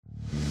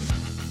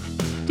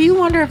Do you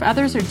wonder if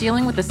others are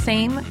dealing with the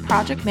same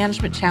project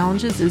management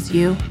challenges as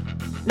you?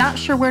 Not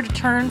sure where to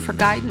turn for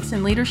guidance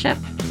and leadership?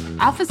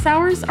 Office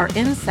hours are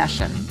in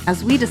session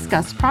as we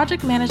discuss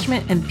project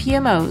management and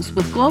PMOs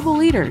with global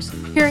leaders,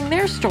 hearing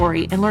their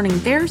story and learning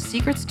their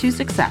secrets to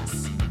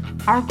success.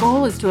 Our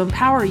goal is to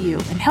empower you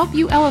and help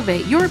you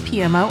elevate your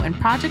PMO and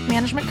project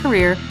management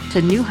career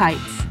to new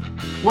heights.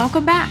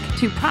 Welcome back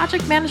to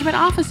Project Management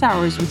Office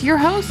Hours with your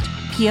host,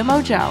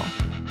 PMO Joe.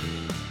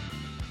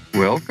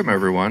 Welcome,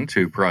 everyone,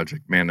 to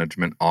Project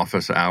Management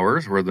Office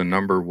Hours. We're the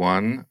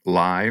 #1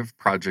 live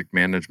project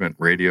management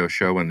radio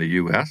show in the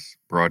U.S.,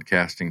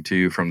 broadcasting to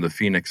you from the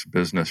Phoenix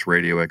Business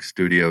RadioX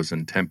studios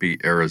in Tempe,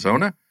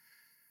 Arizona.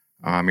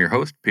 I'm your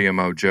host,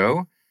 PMO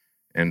Joe,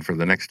 and for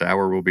the next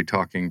hour, we'll be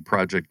talking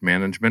project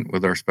management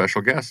with our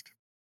special guest.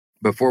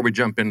 Before we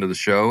jump into the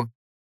show,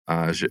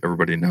 as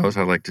everybody knows,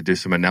 I like to do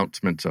some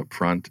announcements up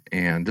front,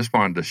 and just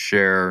wanted to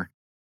share.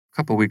 A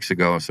couple weeks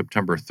ago, on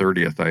September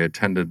 30th, I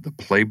attended the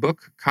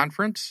Playbook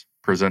Conference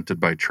presented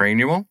by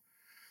Trainual,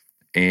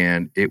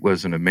 and it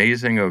was an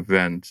amazing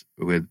event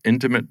with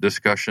intimate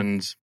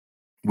discussions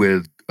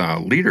with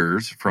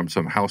leaders from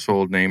some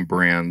household name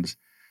brands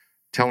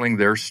telling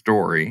their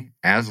story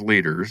as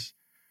leaders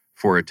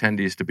for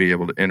attendees to be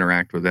able to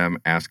interact with them,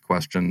 ask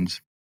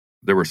questions.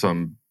 There were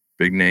some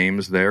big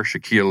names there.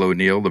 Shaquille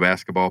O'Neal, the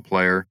basketball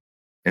player,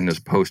 in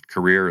his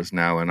post-career is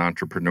now an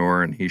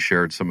entrepreneur, and he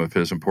shared some of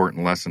his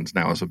important lessons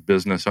now as a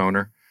business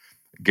owner.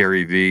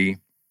 Gary Vee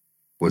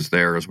was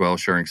there as well,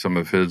 sharing some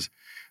of his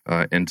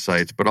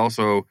insights, but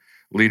also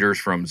leaders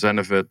from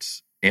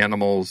Zenefits,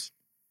 Animals,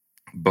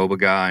 Boba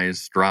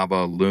Guys,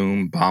 Strava,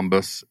 Loom,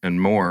 Bombas, and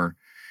more.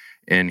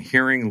 And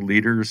hearing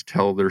leaders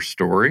tell their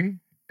story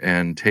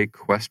and take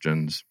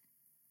questions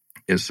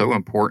is so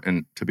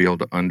important to be able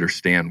to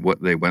understand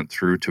what they went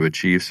through to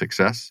achieve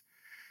success.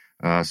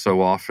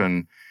 So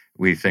often,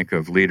 we think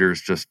of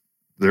leaders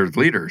they're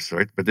leaders,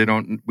 right? But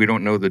we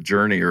don't know the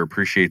journey or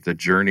appreciate the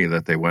journey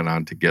that they went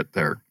on to get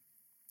there.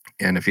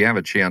 And if you have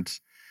a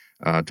chance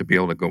to be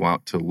able to go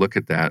out to look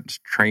at that, it's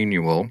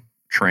Trainual,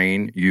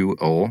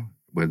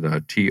 with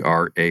a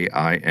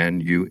Traineual.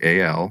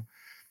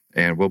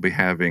 And we'll be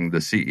having the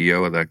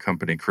CEO of that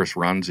company, Chris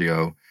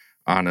Ronzio,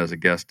 on as a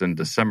guest in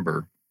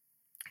December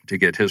to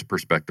get his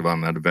perspective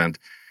on that event.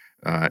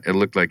 It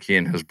looked like he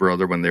and his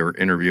brother, when they were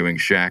interviewing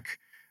Shaq,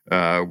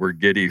 were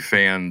giddy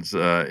fans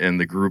and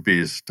the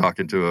groupies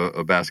talking to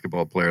a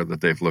basketball player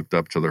that they've looked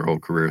up to their whole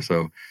career.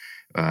 So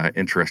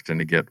interesting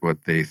to get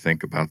what they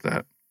think about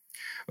that.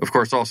 Of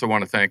course, also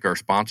want to thank our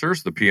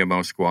sponsors, the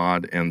PMO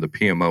Squad and the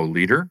PMO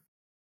Leader.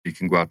 You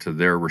can go out to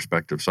their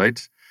respective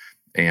sites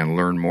and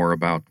learn more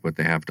about what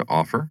they have to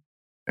offer.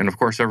 And of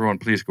course, everyone,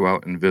 please go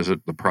out and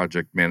visit the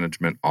Project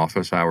Management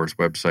Office Hours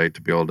website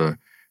to be able to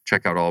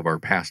check out all of our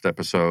past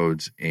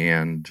episodes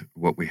and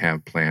what we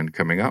have planned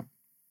coming up.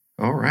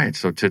 All right.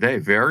 So today,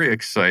 very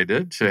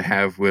excited to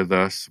have with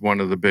us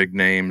one of the big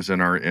names in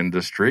our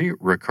industry,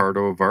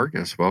 Ricardo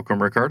Vargas.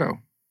 Welcome, Ricardo.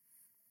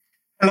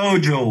 Hello,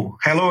 Joe.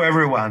 Hello,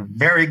 everyone.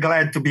 Very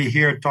glad to be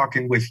here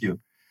talking with you.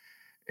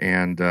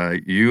 And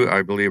you,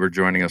 I believe, are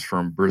joining us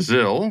from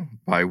Brazil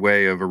by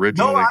way of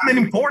originally... No, I'm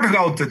in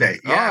Portugal today.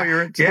 Yeah. Oh,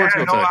 you're in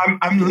Portugal today.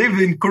 I'm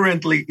living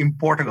currently in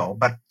Portugal.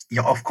 But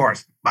yeah, of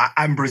course,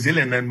 I'm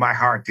Brazilian and my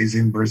heart is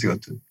in Brazil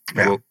too.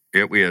 Yeah.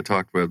 Well, we had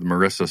talked with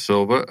Marissa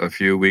Silva a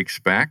few weeks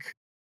back.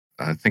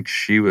 I think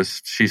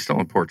she's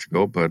still in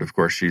Portugal, but of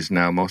course she's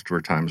now most of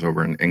her time's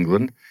over in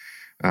England.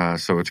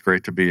 So it's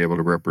great to be able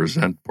to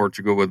represent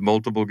Portugal with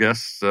multiple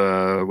guests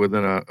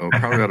within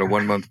probably about a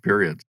 1 month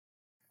period.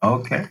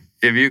 Okay.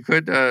 If you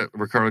could,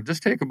 Ricardo,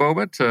 just take a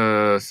moment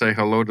to say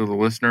hello to the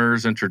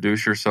listeners,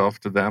 introduce yourself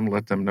to them,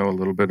 let them know a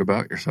little bit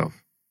about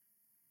yourself.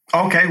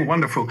 Okay,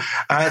 wonderful.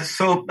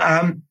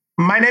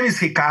 My name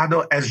is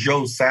Ricardo, as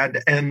Joe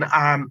said, and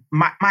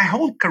my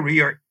whole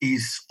career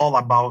is all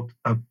about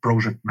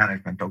project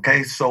management.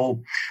 Okay,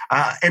 so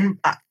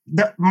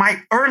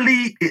the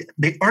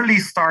early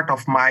start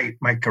of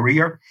my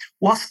career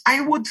was,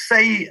 I would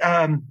say,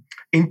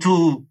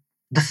 into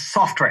the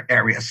software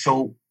area.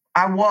 So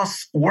I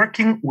was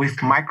working with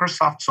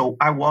Microsoft, so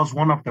I was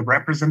one of the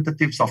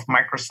representatives of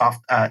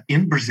Microsoft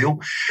in Brazil.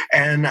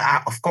 And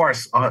of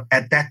course,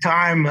 at that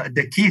time,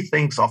 the key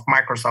things of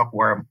Microsoft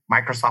were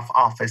Microsoft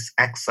Office,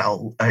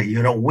 Excel,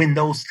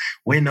 Windows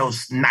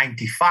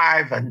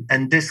 95,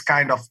 and this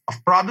kind of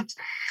products.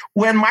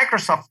 When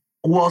Microsoft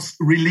was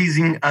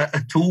releasing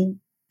a tool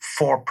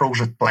for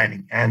project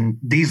planning. And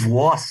this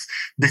was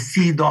the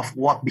seed of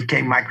what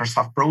became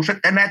Microsoft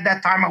Project. And at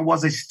that time, I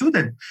was a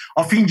student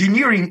of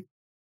engineering.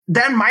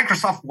 Then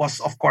Microsoft was,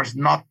 of course,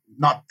 not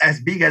as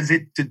big as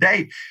it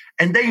today.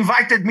 And they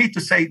invited me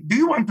to say, do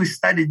you want to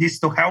study this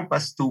to help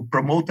us to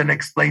promote and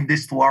explain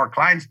this to our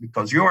clients?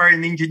 Because you are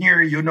an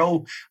engineer, you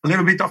know a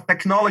little bit of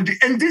technology.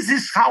 And this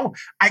is how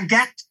I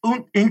get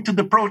into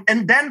the pro.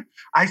 And then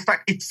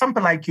it's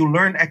something like you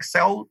learn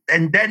Excel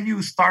and then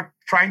you start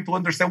trying to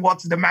understand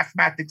what's the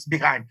mathematics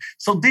behind.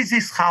 So this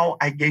is how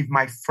I gave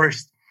my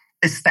first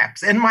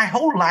steps. And my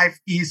whole life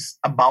is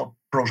about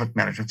project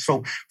management.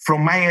 So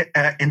from my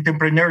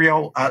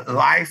entrepreneurial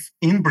life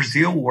in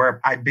Brazil, where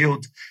I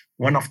built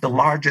one of the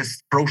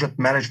largest project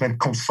management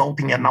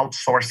consulting and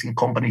outsourcing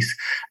companies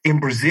in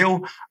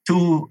Brazil,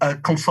 to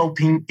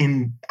consulting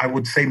in, I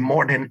would say,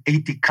 more than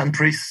 80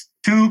 countries,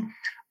 to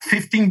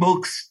 15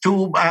 books,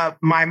 to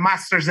my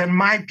master's and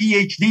my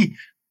PhD,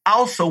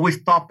 also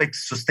with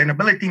topics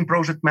sustainability in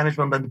project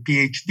management and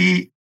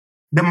PhD,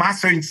 the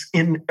master's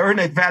in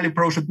earned value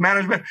project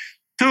management,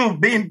 to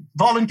being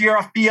volunteer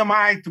of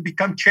PMI, to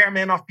become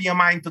chairman of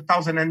PMI in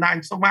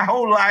 2009. So my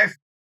whole life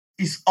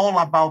is all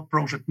about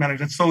project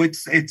management. So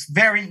it's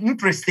very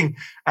interesting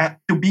to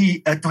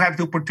have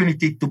the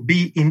opportunity to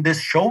be in this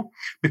show,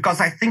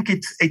 because I think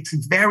it's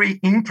very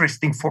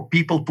interesting for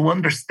people to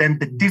understand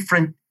the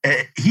different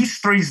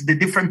histories, the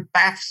different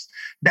paths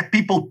that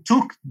people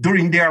took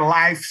during their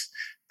lives,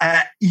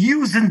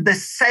 using the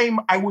same,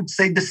 I would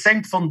say, the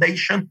same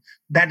foundation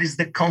that is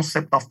the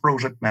concept of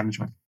project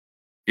management.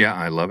 Yeah,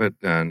 I love it.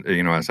 And,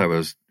 as I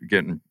was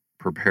getting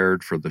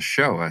prepared for the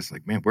show, I was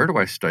like, man, where do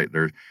I start?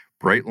 There's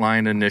Bright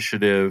Line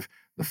Initiative,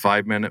 the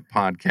 5-Minute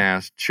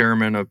Podcast,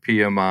 chairman of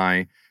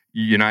PMI,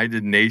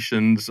 United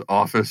Nations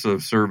Office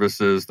of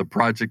Services, the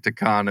Project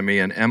Economy,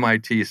 an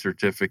MIT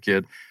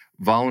certificate,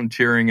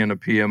 volunteering in a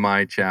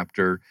PMI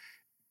chapter,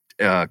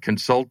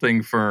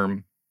 consulting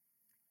firm.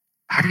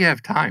 How do you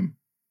have time?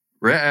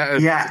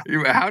 Yeah.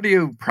 How do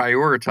you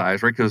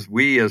prioritize, right? Because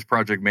we as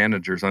project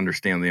managers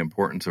understand the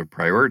importance of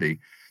priority,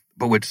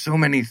 but with so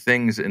many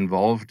things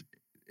involved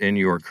in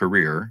your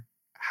career,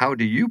 how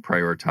do you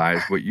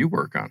prioritize what you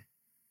work on?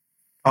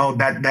 Oh,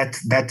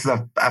 that's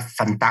a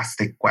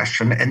fantastic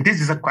question. And this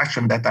is a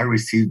question that I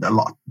received a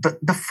lot.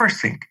 The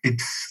first thing,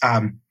 it's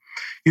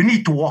you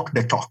need to walk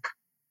the talk.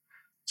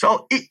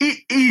 So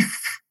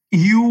if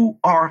you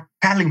are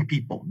telling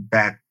people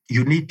that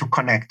you need to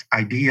connect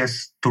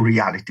ideas to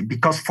reality,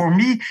 because for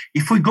me,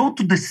 if we go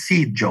to the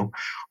seed, Joe,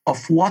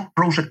 of what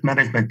project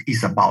management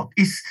is about,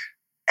 is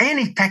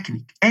any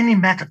technique, any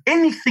method,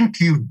 anything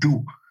you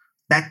do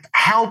that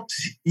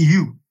helps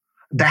you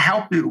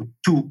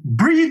to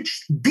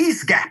bridge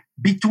this gap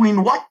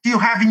between what you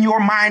have in your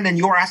mind and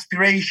your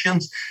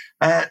aspirations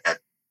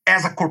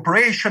as a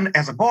corporation,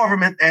 as a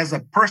government, as a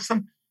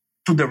person,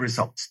 to the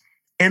results.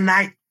 And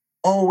I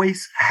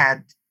always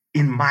had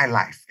in my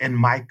life and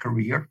my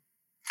career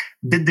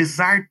the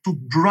desire to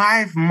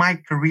drive my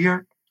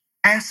career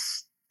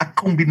as a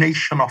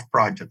combination of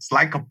projects,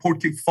 like a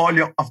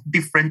portfolio of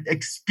different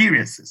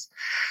experiences.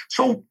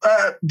 So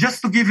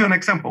just to give you an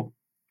example,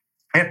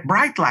 at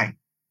Brightline,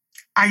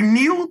 I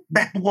knew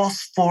that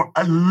was for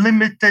a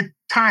limited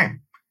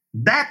time.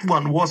 That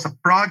one was a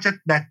project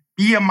that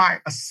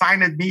PMI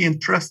assigned me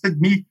and trusted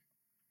me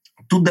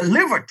to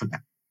deliver to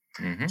them.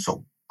 Mm-hmm.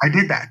 So I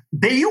did that.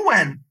 The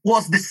UN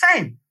was the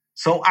same.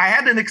 So I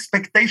had an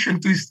expectation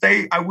to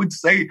stay, I would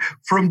say,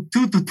 from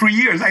 2 to 3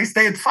 years. I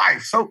stayed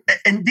 5. So,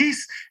 and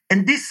this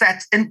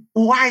sets, and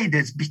why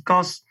this?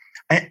 Because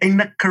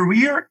in a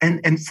career,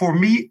 and for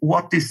me,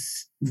 what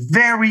is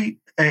very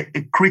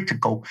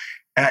critical,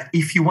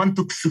 if you want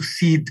to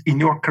succeed in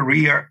your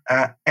career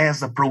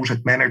as a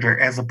project manager,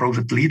 as a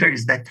project leader,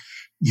 is that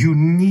you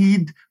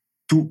need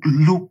to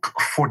look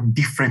for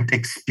different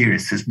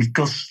experiences,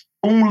 because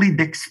only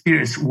the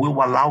experience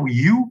will allow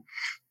you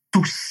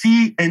to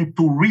see and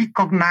to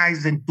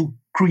recognize and to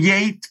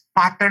create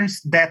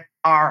patterns that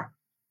are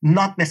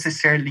not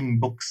necessarily in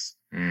books.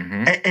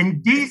 Mm-hmm.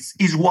 And this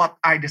is what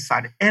I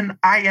decided. And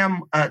I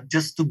am,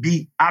 just to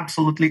be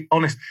absolutely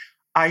honest,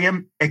 I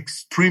am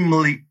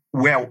extremely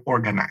well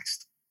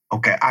organized.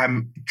 Okay,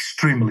 I'm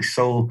extremely.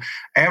 So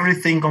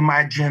everything on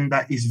my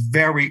agenda is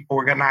very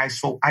organized.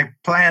 So I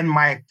plan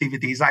my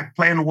activities. I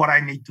plan what I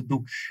need to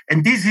do.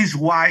 And this is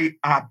why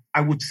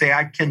I would say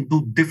I can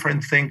do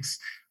different things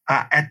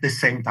at the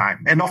same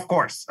time. And of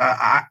course,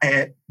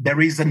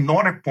 there is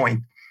another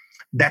point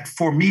that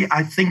for me,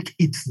 I think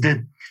it's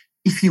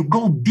if you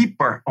go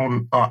deeper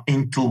on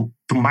into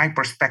my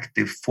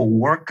perspective for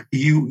work,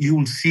 you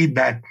will see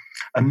that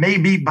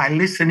maybe by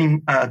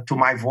listening to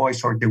my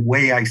voice or the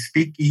way I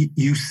speak,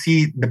 you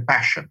see the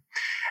passion.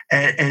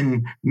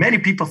 And many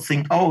people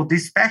think, oh,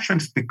 this passion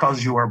is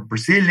because you are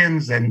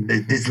Brazilians and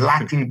this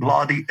Latin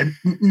bloody.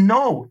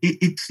 No,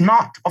 it's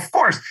not. Of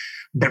course,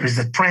 there is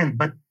a trend,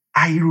 but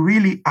I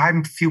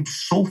feel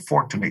so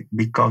fortunate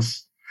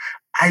because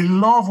I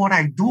love what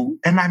I do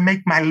and I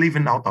make my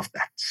living out of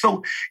that.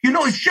 So,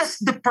 it's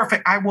just the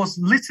perfect. I was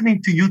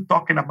listening to you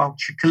talking about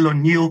Shaquille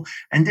O'Neal,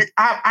 and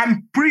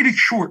I'm pretty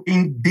sure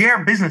in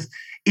their business,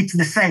 it's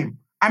the same.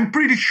 I'm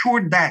pretty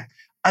sure that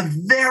a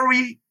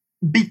very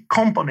big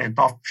component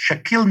of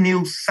Shaquille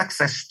O'Neal's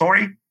success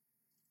story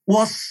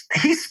was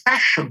his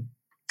passion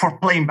for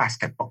playing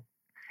basketball.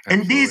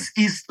 Absolutely. And this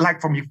is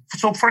like for me.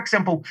 So, for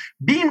example,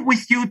 being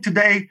with you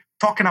today,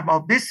 talking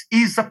about this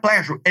is a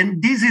pleasure.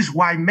 And this is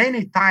why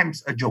many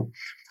times, Joe,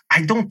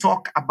 I don't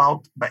talk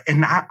about,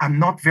 and I'm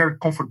not very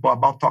comfortable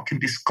about talking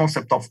this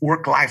concept of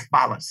work-life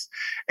balance.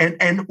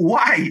 And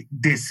why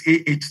this?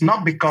 It's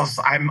not because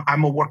I'm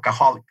a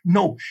workaholic.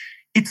 No,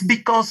 It's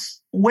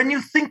because when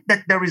you think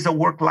that there is a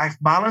work-life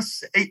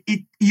balance,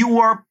 you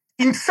are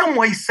in some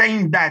way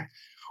saying that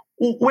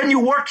when you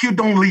work, you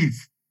don't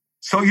live.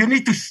 So you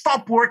need to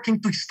stop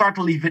working to start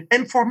living.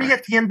 And for me,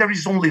 at the end, there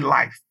is only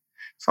life.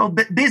 So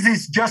this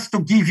is just to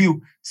give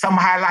you some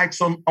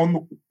highlights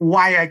on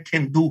why I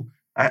can do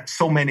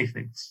so many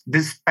things,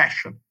 this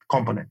passion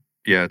component.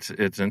 Yeah,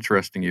 it's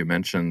interesting you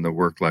mentioned the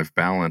work-life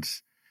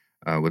balance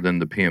within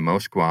the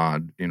PMO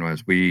squad.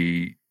 As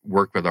we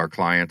work with our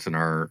clients and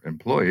our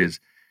employees,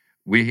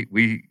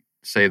 we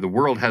say the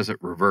world has it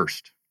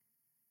reversed.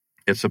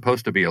 It's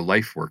supposed to be a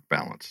life-work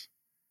balance,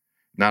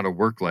 not a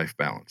work-life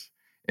balance.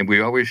 And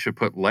we always should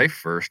put life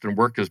first and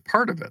work as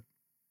part of it.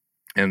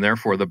 And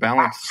therefore, the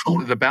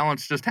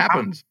balance just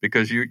happens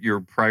because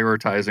you're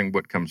prioritizing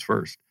what comes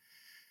first.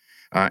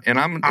 And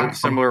I'm a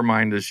similar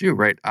mind as you,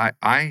 right?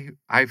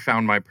 I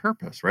found my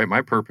purpose, right?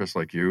 My purpose,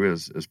 like you,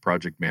 is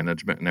project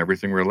management and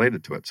everything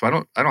related to it. So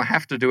I don't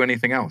have to do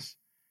anything else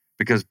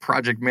because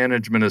project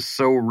management is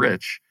so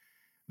rich.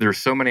 There's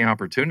so many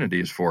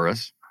opportunities for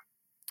us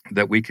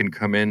that we can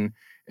come in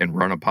and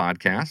run a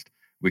podcast.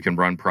 We can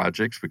run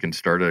projects. We can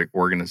start an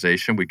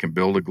organization. We can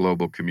build a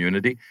global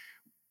community.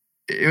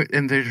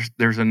 And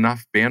there's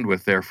enough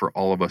bandwidth there for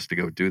all of us to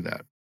go do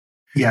that.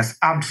 Yes,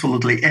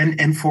 absolutely.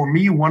 And for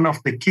me, one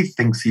of the key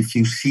things, if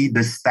you see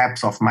the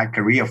steps of my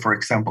career, for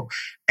example,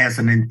 as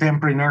an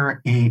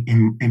entrepreneur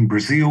in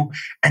Brazil,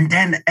 and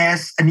then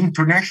as an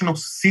international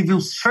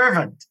civil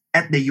servant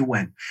at the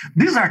UN.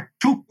 These are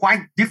two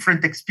quite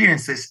different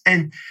experiences.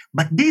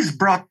 But this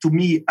brought to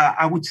me,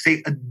 I would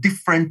say, a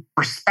different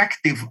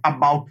perspective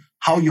about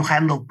how you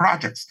handle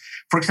projects.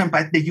 For example,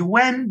 at the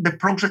UN, the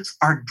projects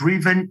are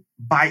driven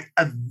by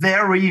a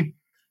very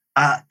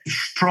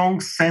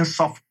strong sense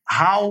of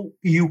how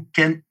you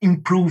can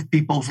improve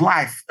people's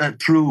life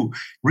through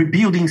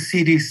rebuilding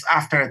cities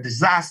after a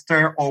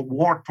disaster or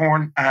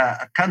war-torn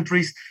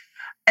countries.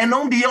 And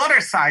on the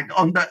other side,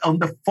 on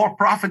the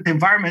for-profit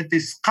environment,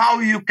 is how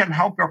you can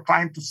help your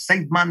client to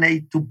save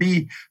money, to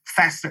be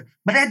faster.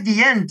 But at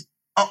the end,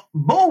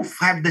 both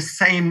have the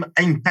same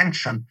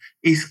intention,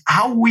 is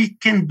how we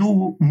can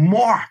do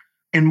more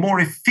and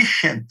more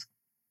efficient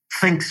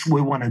things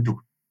we want to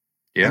do.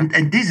 Yeah.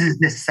 And this is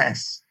the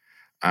sense.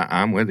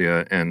 I'm with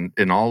you.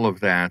 And all of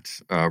that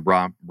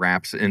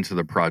wraps into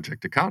the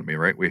project economy,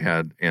 right? We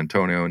had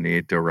Antonio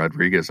Nieto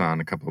Rodriguez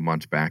on a couple of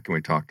months back, and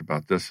we talked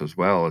about this as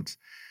well.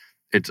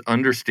 It's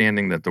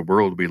understanding that the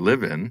world we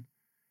live in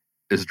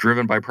is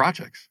driven by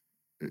projects.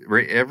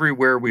 Right?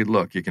 Everywhere we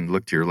look, you can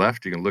look to your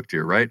left, you can look to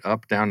your right,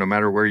 up, down, no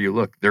matter where you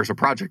look, there's a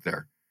project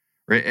there.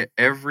 Right?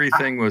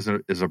 Everything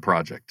is a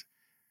project.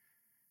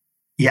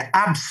 Yeah,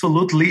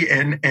 absolutely.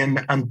 And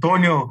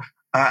Antonio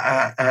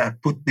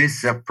put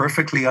this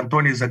perfectly.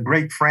 Antonio is a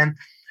great friend.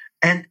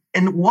 And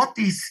what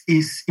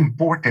is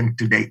important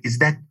today is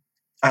that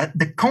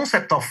the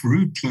concept of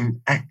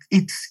routine,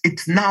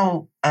 it's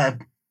now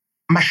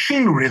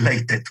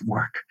machine-related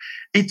work.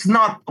 It's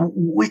not,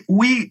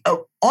 we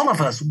all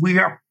of us, we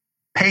are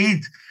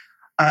paid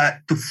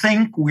to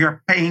think, we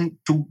are paid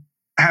to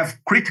have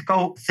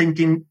critical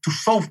thinking, to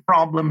solve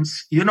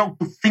problems, to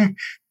think,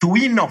 to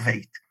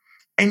innovate.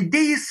 And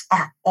these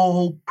are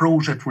all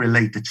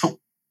project-related. So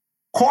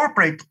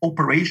corporate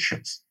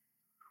operations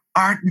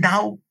are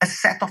now a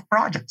set of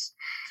projects.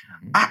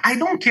 I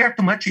don't care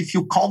too much if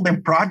you call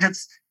them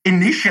projects,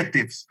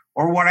 initiatives,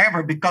 or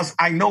whatever, because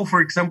I know,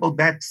 for example,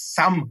 that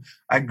some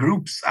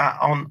groups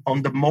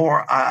on the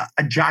more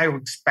agile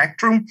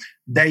spectrum,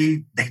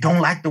 they don't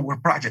like the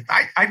word project.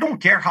 I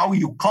don't care how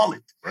you call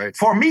it. Right.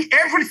 For me,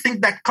 everything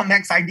that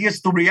connects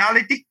ideas to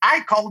reality, I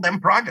call them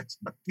projects.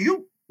 But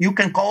you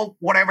can call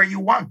whatever you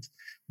want.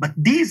 But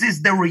this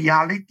is the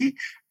reality.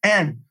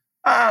 And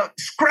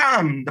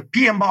Scrum, the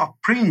PMO,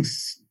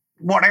 Prince,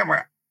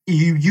 whatever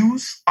you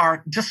use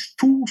are just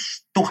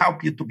tools to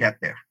help you to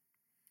get there.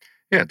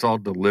 Yeah, it's all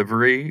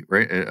delivery,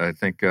 right? I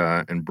think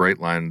in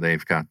Brightline,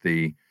 they've got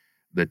the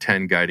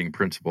 10 guiding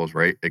principles,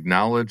 right?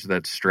 Acknowledge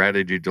that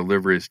strategy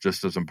delivery is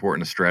just as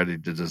important as strategy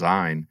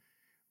design.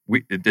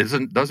 It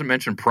doesn't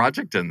mention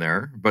project in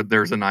there, but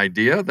there's an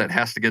idea that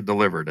has to get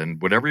delivered. And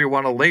whatever you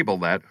want to label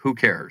that, who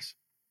cares?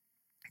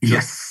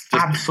 Yes,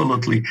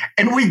 absolutely.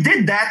 And we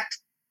did that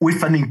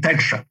with an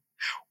intention.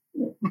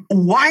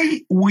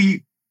 Why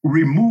we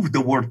removed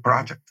the word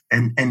project?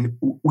 And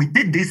we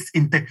did this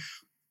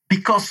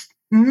because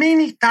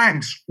many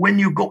times when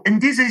you go,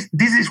 and this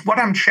is what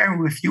I'm sharing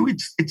with you,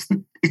 it's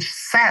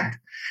sad.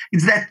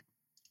 It's that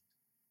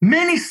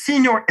many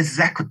senior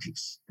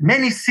executives,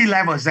 many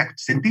C-level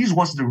executives, and this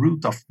was the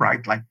root of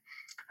Brightline,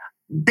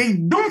 they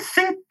don't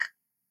think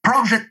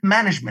project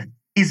management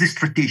is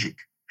strategic.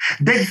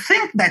 They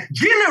think that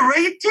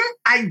generating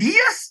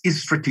ideas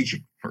is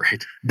strategic.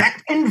 Right.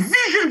 That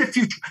envision the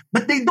future,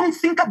 but they don't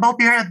think about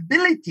their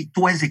ability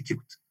to execute.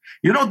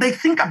 They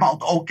think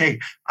about,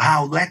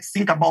 let's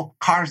think about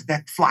cars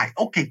that fly.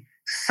 Okay,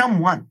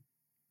 someone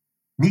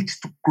needs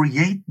to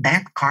create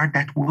that car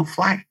that will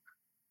fly.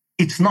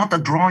 It's not a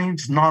drawing,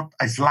 it's not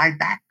a slide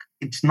deck,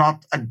 it's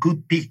not a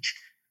good pitch.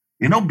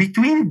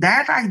 Between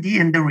that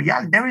idea and the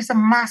reality, there is a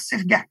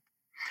massive gap.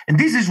 And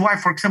this is why,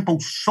 for example,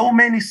 so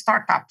many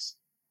startups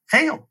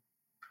fail.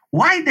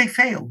 Why they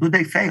fail? Do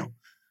they fail?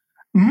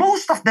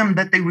 Most of them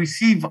that they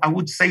receive, I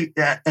would say,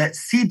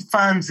 seed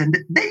funds, and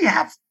they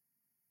have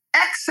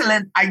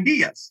excellent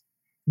ideas.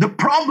 The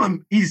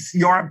problem is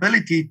your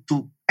ability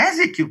to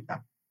execute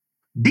them.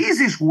 This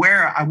is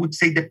where I would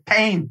say the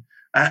pain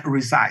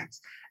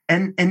resides.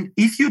 And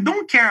if you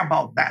don't care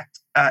about that,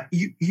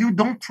 you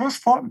don't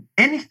transform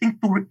anything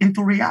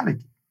into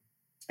reality.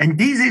 And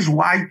this is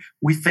why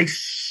we face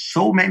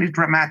so many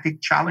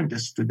dramatic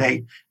challenges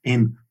today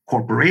in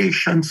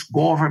corporations,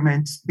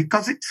 governments,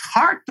 because it's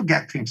hard to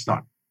get things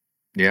done.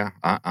 Yeah,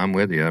 I'm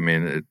with you. I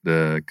mean,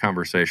 the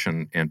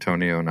conversation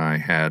Antonio and I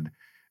had,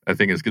 I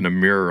think is going to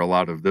mirror a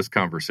lot of this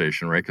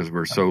conversation, right? Because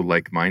we're so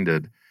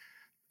like-minded.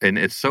 And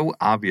it's so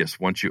obvious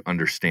once you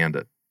understand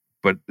it.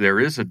 But there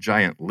is a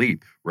giant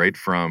leap, right?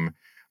 From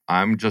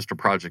I'm just a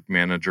project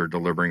manager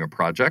delivering a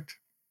project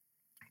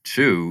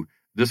to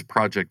this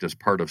project is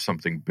part of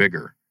something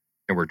bigger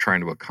and we're trying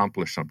to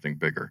accomplish something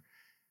bigger.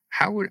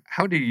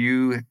 How do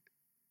you,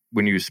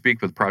 when you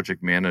speak with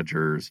project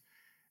managers,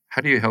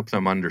 how do you help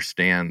them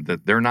understand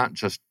that they're not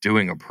just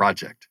doing a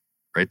project,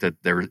 right? That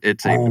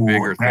it's a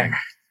bigger thing.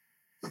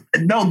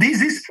 No,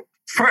 this is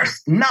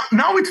first. Now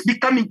it's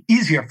becoming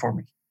easier for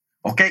me.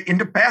 Okay, in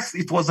the past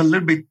it was a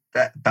little bit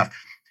tough.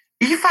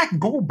 If I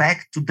go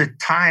back to the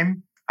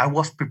time I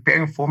was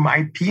preparing for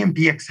my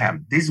PMP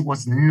exam, this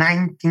was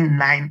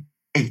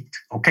 1998.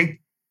 Okay,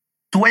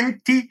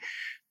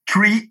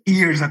 23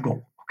 years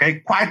ago.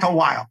 Okay, quite a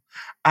while.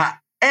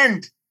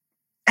 And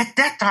at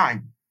that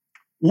time,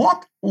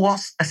 what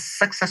was a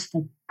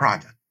successful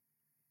project?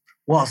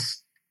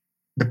 Was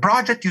the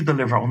project you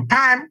deliver on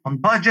time, on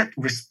budget,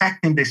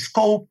 respecting the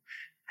scope.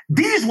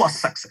 This was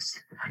success.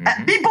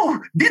 Mm-hmm.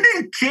 People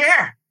didn't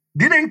care.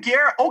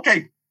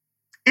 Okay,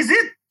 is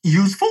it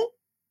useful?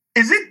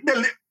 Does it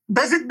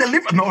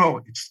deliver?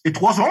 No,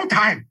 it was on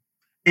time.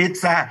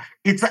 It's an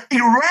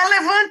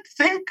irrelevant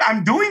thing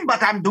I'm doing,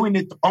 but I'm doing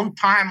it on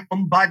time,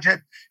 on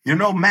budget,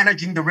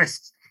 managing the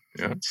risks.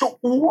 Yeah. So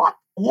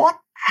what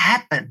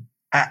happened?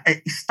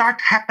 It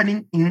started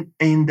happening in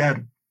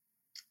the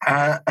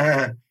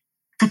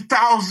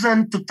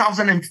 2000,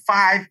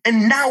 2005,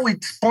 and now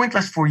it's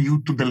pointless for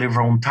you to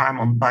deliver on time,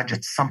 on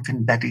budget,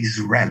 something that is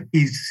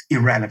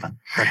irrelevant.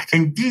 Right.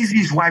 And this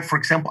is why, for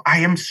example,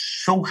 I am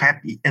so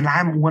happy, and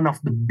I'm one of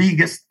the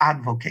biggest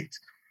advocates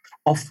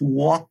of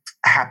what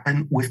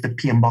happened with the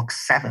PMBOK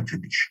 7th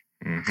edition.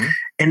 Mm-hmm.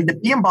 And the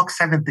PMBOK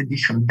 7th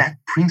edition, that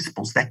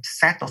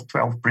set of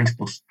 12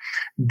 principles,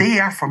 they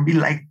are for me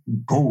like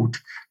gold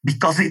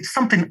because it's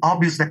something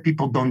obvious that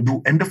people don't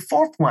do. And the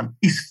fourth one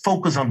is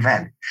focus on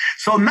value.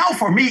 So now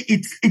for me,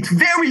 it's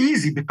very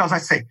easy because I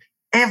say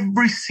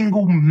every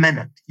single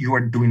minute you are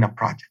doing a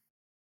project,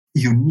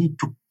 you need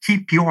to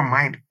keep your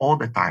mind all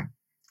the time.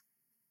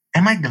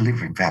 Am I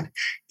delivering value?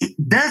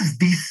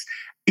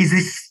 Is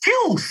it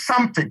still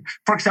something?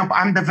 For example,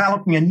 I'm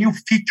developing a new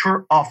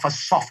feature of a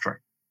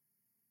software.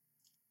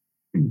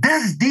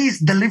 Does this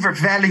deliver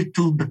value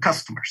to the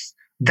customers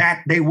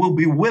that they will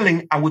be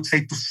willing, I would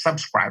say, to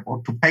subscribe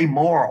or to pay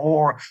more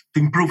or to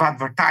improve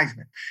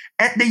advertisement?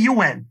 At the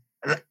UN,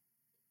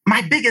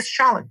 my biggest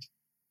challenge,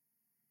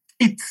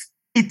 it's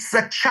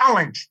a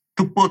challenge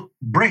to put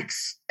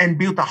bricks and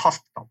build a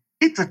hospital.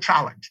 It's a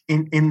challenge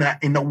in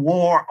a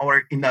war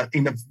or in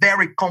a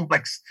very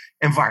complex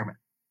environment.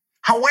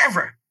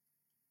 However,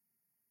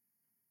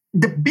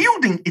 the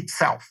building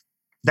itself,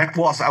 that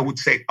was, I would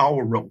say,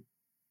 our role,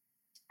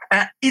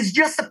 is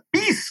just a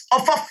piece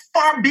of a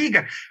far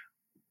bigger.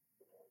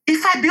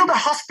 If I build a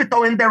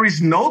hospital and there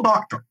is no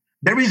doctor,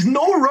 there is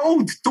no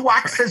road to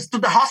access to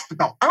the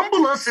hospital,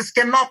 ambulances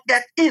cannot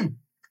get in.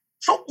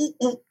 So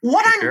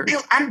what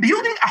I'm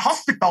building a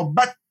hospital,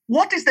 but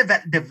what is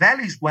the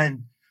value is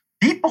when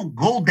people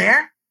go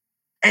there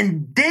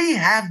and they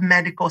have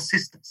medical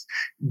assistance.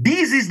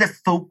 This is the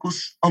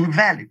focus on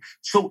value.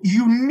 So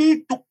you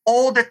need to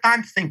all the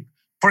time think.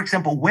 For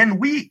example, when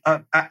we,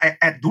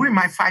 during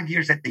my 5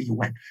 years at the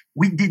UN,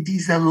 we did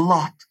this a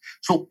lot.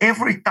 So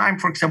every time,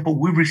 for example,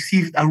 we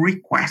received a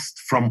request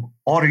from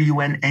other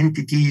UN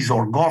entities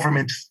or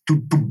governments to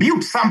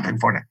build something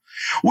for them,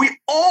 we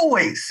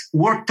always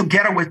work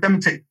together with them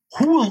and say,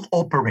 who will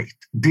operate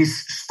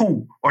this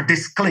school or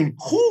this clinic?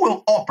 Who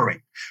will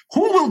operate?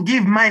 Who will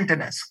give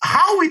maintenance?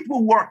 How it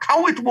will work?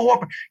 How it will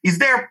operate? Is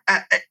there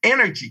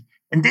energy?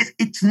 And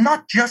it's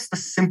not just a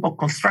simple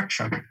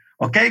construction.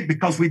 Okay,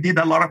 because we did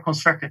a lot of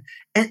construction.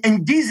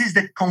 And this is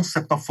the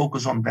concept of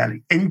focus on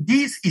value. And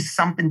this is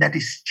something that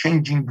is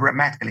changing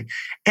dramatically.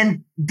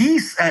 And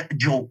this,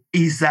 Joe,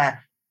 is a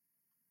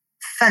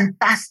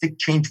fantastic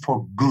change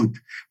for good,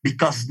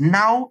 because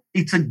now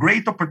it's a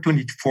great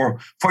opportunity for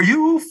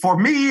you, for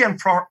me,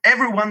 and for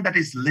everyone that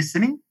is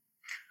listening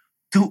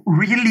to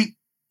really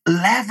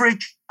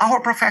leverage our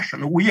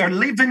profession. We are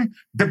living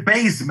the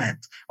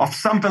basement of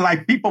something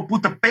like people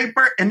put a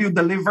paper and you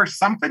deliver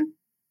something.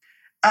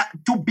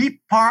 To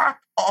be part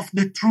of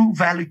the true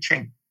value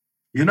chain.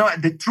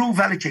 the true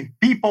value chain.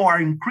 People are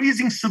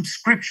increasing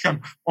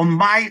subscription on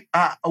my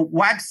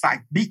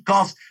website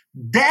because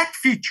that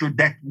feature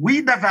that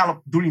we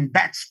developed during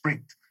that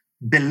sprint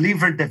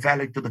delivered the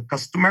value to the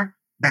customer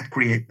that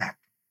create that.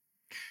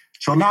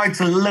 So now it's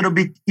a little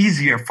bit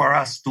easier for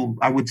us to,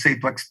 I would say,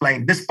 to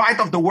explain, despite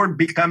of the word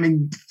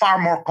becoming far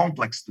more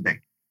complex today.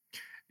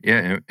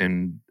 Yeah,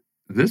 and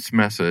this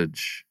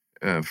message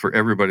for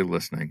everybody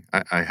listening,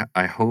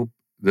 I hope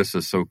this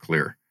is so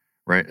clear,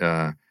 right?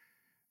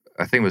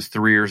 I think it was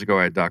 3 years ago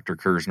I had Dr.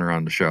 Kersner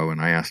on the show,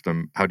 and I asked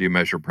him, how do you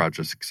measure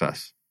project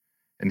success?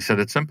 And he said,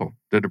 it's simple.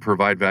 Did it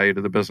provide value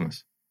to the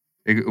business?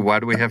 Why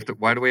do we have to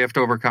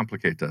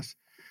overcomplicate this?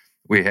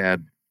 We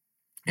had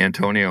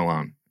Antonio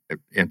on.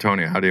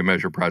 Antonio, how do you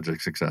measure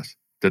project success?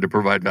 Did it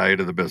provide value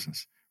to the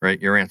business? Right?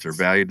 Your answer,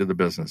 value to the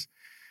business.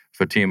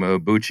 Fatima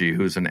Obuchi,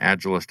 who's an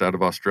Agilist out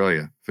of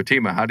Australia.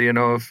 Fatima, how do you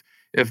know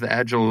if the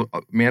Agile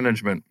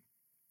management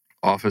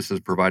office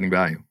is providing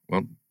value?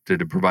 Well,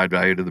 did it provide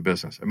value to the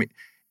business? I mean,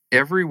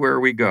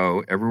 everywhere we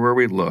go, everywhere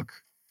we look,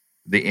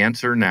 the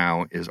answer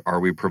now is, are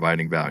we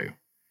providing value?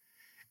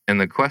 And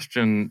the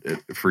question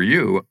for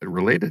you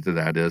related to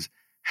that is,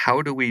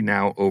 how do we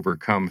now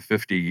overcome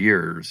 50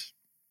 years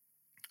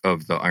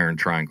of the Iron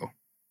Triangle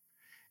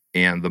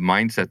and the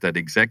mindset that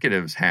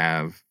executives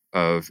have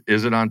of,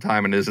 is it on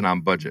time and is it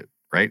on budget,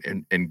 right?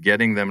 And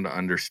getting them to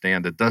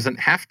understand it doesn't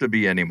have to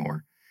be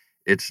anymore.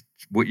 It's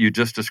what you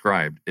just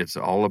described. It's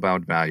all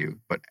about value,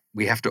 but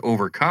we have to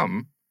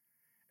overcome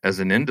as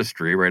an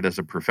industry, right? As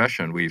a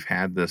profession, we've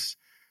had this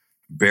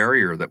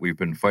barrier that we've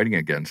been fighting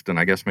against. And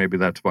I guess maybe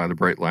that's why the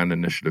Bright Line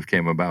Initiative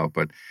came about.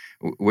 But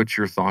what's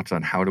your thoughts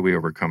on how do we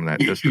overcome that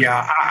distance?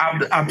 Yeah,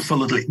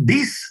 absolutely.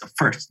 This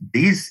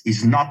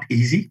is not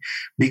easy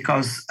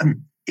because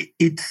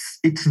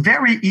it's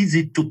very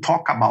easy to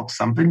talk about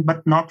something,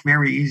 but not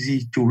very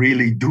easy to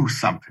really do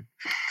something.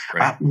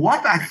 Right.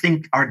 What I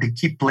think are the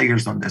key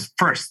players on this?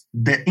 First,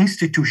 the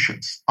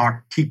institutions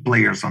are key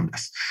players on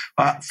this.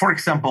 For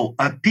example,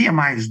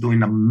 PMI is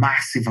doing a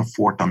massive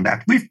effort on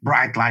that with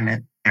Brightline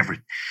and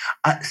everything.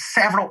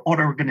 Several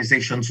other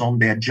organizations on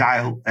the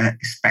Agile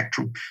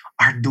spectrum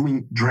are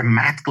doing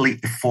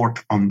dramatically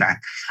effort on that.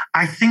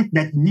 I think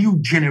that new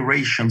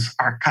generations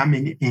are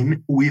coming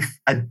in with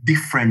a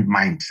different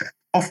mindset.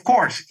 Of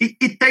course,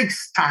 it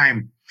takes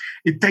time.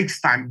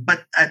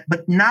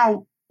 But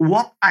now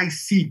what I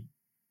see,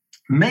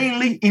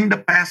 mainly in the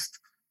past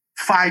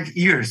 5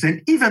 years,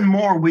 and even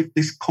more with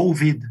this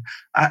COVID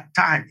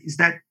time, is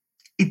that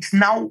it's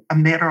now a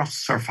matter of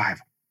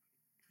survival.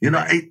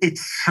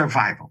 It's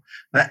survival.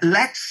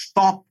 Let's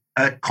stop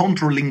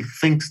controlling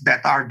things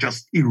that are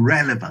just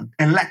irrelevant,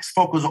 and let's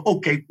focus,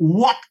 okay,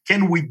 what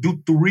can we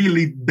do to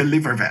really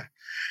deliver that?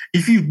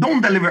 If you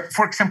don't deliver,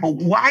 for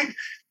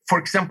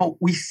example,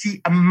 we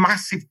see a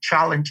massive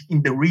challenge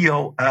in the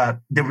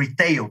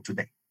retail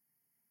today.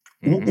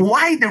 Mm-hmm.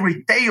 Why the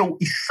retail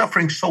is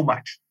suffering so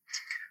much?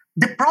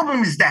 The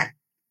problem is that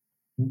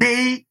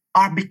they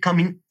are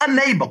becoming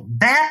unable.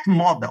 That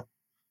model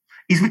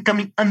is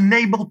becoming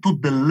unable to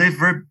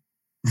deliver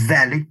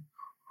value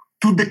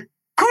to the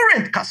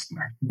current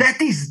customer that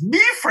is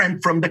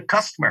different from the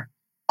customer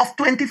of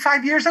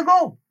 25 years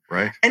ago.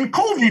 Right. And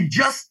COVID,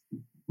 just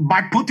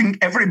by putting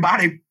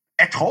everybody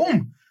at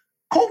home,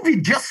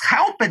 COVID just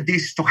helped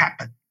this to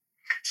happen.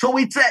 So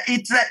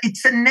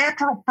it's a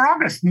natural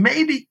progress.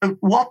 Maybe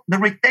what the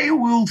retail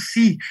will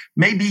see,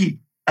 maybe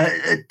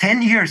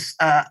 10 years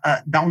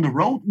down the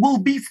road, will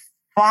be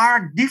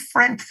far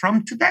different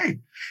from today.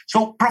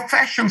 So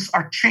professions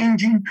are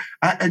changing.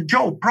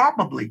 Joe,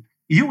 probably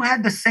you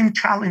had the same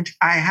challenge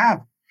I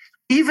have.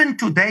 Even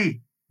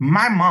today,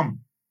 my mom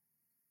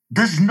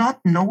does not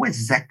know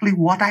exactly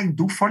what I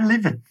do for a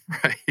living.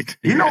 Right.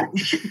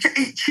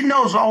 She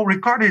knows,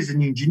 Ricardo is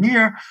an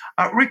engineer.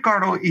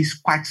 Ricardo is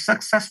quite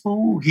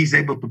successful. He's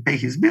able to pay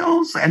his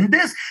bills and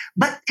this.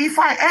 But if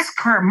I ask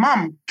her,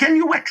 Mom, can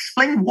you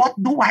explain what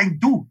do I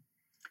do?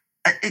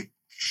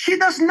 She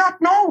does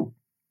not know,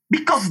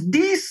 because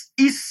this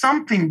is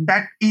something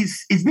that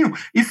is new.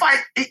 If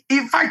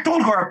I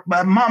told her,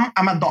 Mom,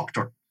 I'm a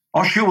doctor,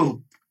 or she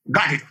will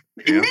got it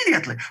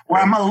immediately, or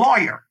I'm a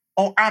lawyer,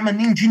 or I'm an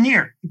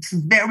engineer. It's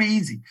very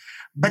easy.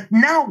 But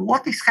now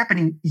what is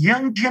happening?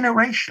 Young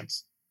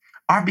generations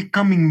are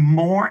becoming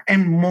more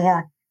and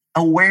more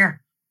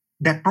aware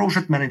that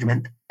project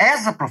management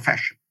as a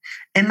profession.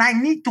 And I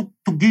need to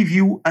give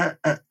you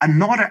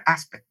another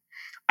aspect.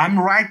 I'm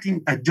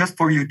writing, just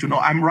for you to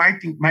know,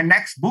 my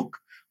next book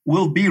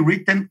will be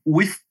written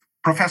with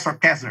Professor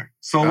Kessler.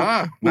 So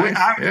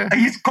nice.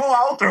 He's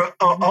co-author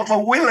of a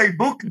Wiley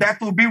book that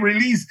will be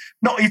released.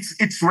 No,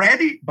 it's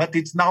ready, but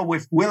it's now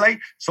with Wiley.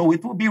 So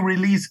it will be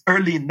released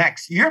early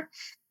next year.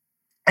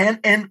 And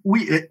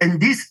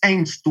this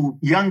aims to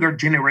younger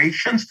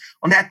generations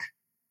on that,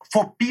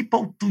 for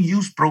people to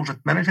use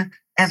project management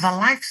as a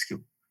life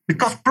skill.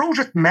 Because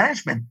project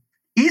management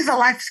is a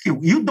life skill.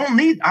 You don't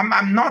need,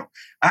 I'm not,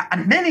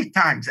 many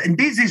times, and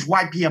this is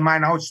why PMI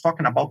now is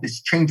talking about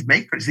these change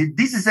makers.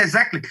 This is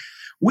exactly,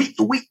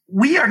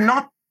 we are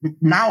not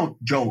now,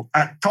 Joe,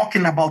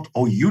 talking about,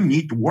 you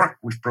need to work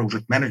with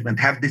project management,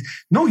 have this.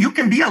 No, you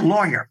can be a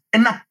lawyer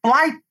and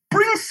apply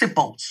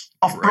principles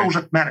of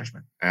project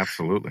management.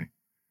 Absolutely.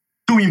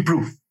 To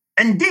improve.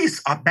 And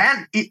this,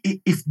 then,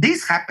 if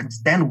this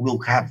happens, then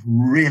we'll have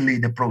really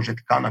the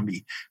project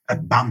economy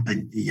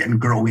bumping and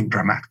growing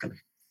dramatically.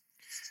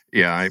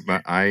 Yeah,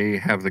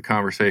 I have the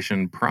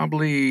conversation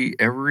probably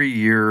every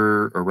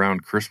year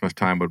around Christmas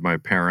time with my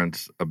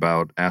parents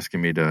about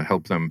asking me to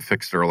help them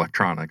fix their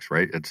electronics,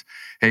 right? It's,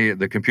 hey,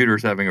 the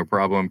computer's having a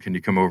problem. Can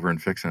you come over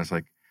and fix it? And it's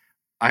like,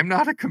 I'm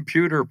not a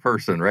computer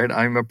person, right?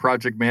 I'm a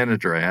project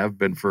manager. I have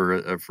been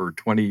for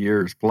 20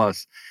 years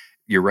plus.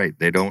 You're right.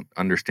 They don't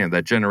understand.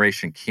 That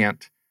generation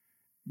can't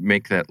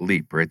make that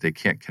leap, right? They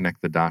can't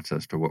connect the dots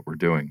as to what we're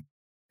doing.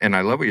 And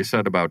I love what you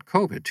said about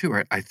COVID too,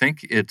 right? I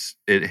think it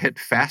hit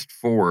fast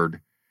forward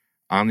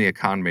on the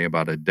economy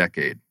about a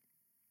decade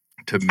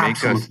to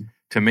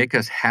make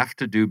us have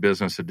to do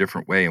business a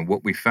different way. And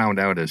what we found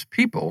out as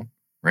people,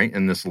 right,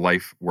 in this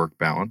life-work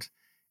balance,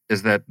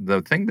 is that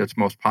the thing that's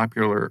most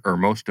popular or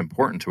most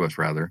important to us,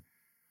 rather,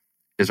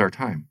 is our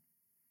time.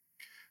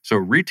 So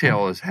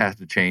retail has had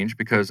to change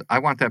because I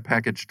want that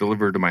package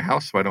delivered to my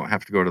house so I don't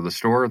have to go to the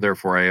store.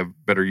 Therefore, I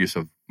have better use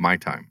of my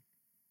time.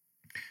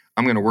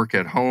 I'm going to work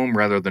at home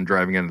rather than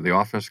driving into the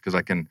office because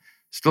I can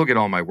still get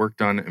all my work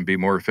done and be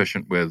more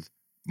efficient with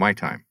my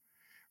time,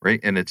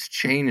 right? And it's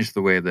changed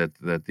the way that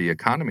the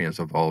economy is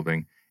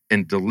evolving.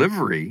 And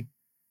delivery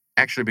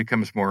actually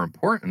becomes more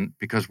important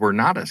because we're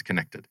not as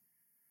connected.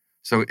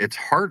 So it's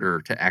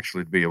harder to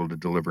actually be able to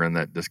deliver in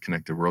that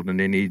disconnected world, and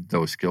they need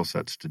those skill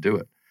sets to do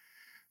it.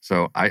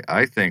 So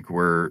I think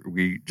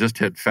we just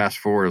hit fast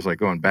forward. It's like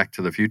going back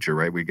to the future,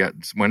 right? We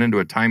went into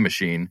a time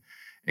machine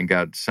and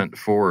got sent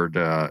forward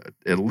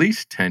at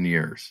least 10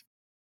 years.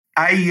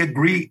 I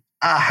agree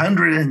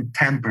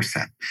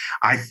 110%.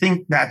 I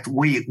think that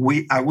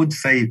I would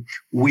say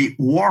we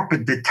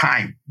warped the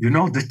time.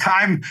 The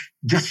time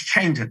just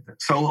changed.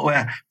 So,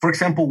 for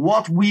example,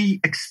 what we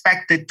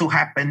expected to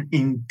happen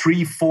in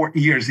 3-4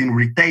 years in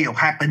retail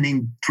happened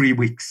in 3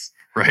 weeks.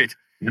 Right.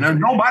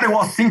 Nobody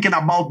was thinking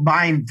about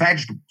buying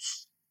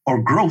vegetables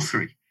or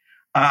grocery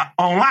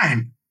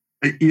online,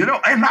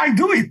 and I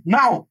do it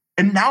now.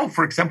 And now,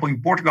 for example,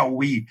 in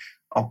Portugal,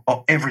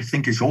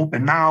 everything is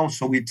open now,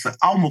 so it's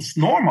almost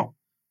normal.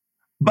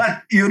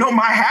 But,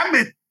 my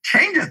habit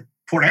changed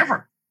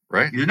forever.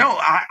 Right.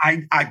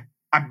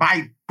 I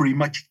buy pretty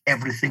much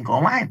everything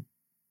online.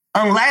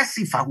 Unless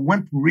if I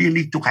want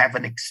really to have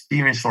an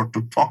experience or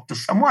to talk to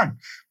someone.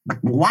 But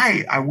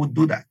why I would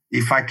do that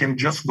if I can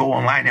just go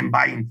online and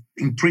buy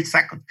in 3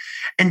 seconds?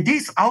 And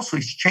this also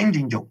is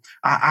changing, Joe.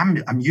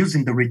 I'm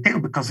using the retail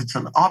because it's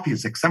an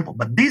obvious example,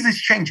 but this is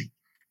changing.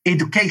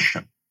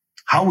 Education,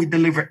 how we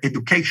deliver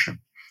education.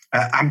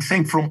 I'm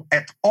saying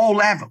at all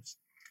levels.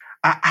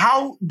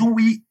 How do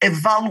we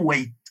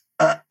evaluate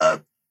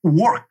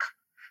work?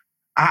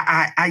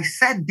 I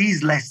said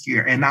this last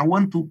year, and I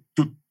want to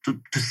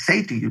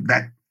say to you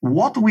that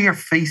what we are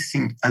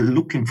facing and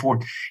looking for,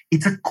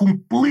 it's a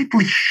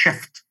completely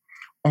shift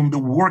on the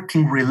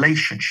working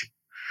relationship,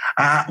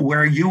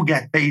 where you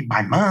get paid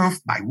by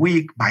month, by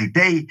week, by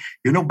day,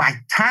 by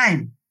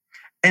time.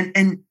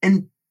 And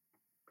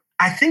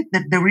I think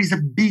that there is a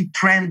big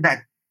trend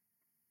that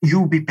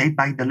you'll be paid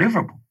by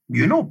deliverable.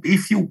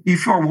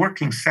 If you're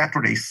working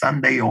Saturday,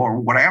 Sunday, or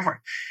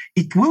whatever,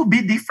 it will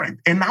be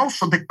different. And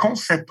also the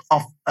concept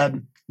of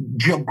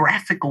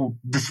geographical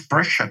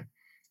dispersion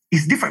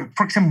is different.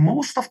 For example,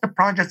 most of the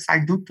projects I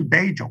do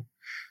today, Joe,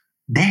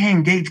 they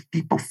engage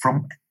people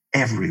from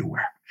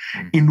everywhere.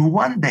 Mm-hmm. In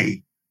one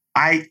day,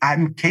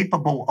 I'm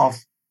capable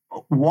of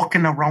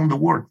walking around the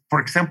world. For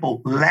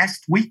example,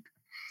 last week,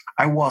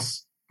 I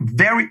was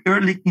very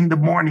early in the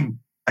morning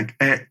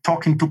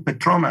talking to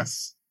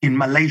Petronas in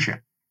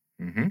Malaysia.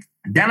 Mm-hmm.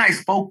 Then I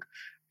spoke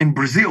in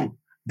Brazil.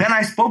 Then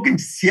I spoke in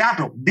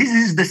Seattle. This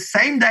is the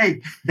same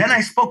day. Then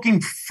I spoke in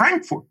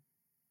Frankfurt.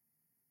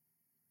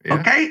 Yeah.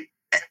 Okay?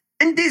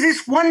 And this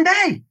is one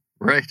day.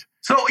 Right.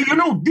 So,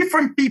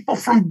 different people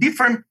from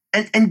different,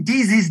 and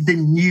this is the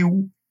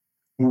new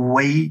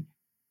way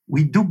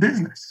we do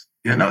business.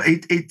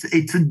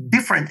 It's a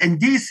different, and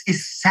this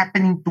is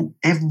happening to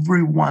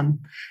everyone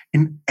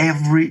in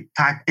every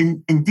type.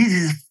 And this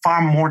is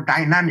far more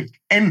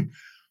dynamic. And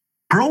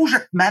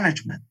project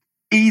management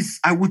is,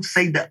 I would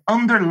say, the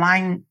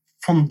underlying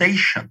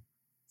foundation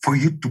for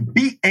you to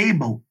be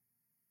able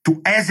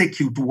to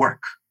execute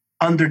work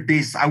under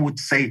this, I would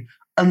say,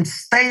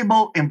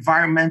 unstable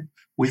environment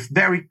with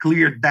very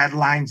clear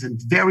deadlines and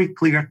very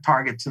clear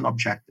targets and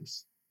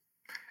objectives.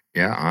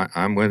 Yeah,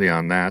 I'm with you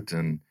on that.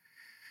 And,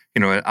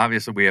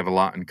 obviously we have a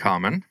lot in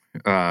common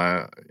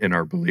in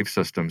our belief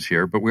systems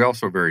here, but we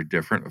also are very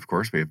different. Of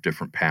course, we have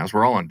different paths.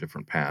 We're all on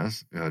different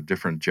paths,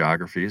 different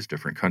geographies,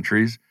 different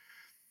countries.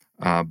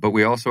 But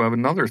we also have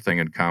another thing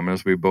in common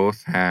is we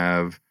both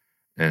have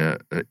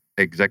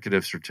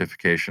executive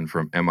certification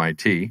from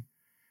MIT.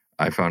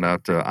 I found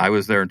out I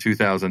was there in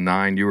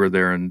 2009. You were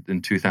there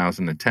in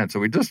 2010. So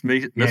we just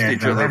missed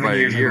each other by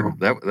a year.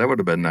 That would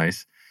have been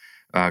nice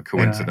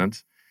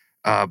coincidence.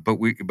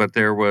 But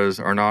there was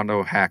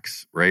Arnaldo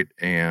Hacks, right?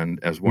 And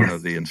as one Yes.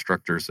 of the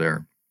instructors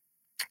there,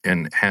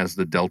 and has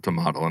the Delta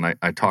model. And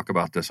I talk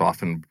about this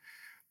often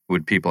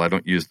with people. I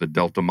don't use the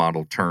Delta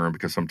model term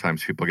because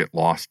sometimes people get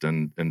lost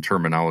in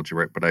terminology,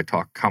 right? But I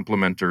talk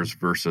complementers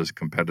versus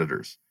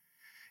competitors,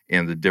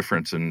 and the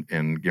difference in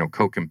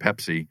Coke and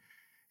Pepsi.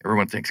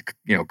 Everyone thinks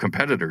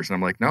competitors, and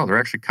I'm like, no, they're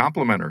actually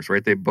complementers,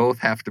 right? They both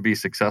have to be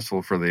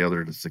successful for the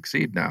other to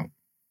succeed now.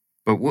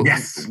 But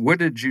what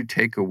did you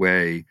take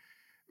away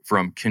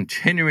from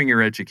continuing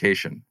your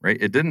education, right?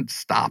 It didn't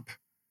stop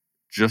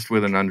just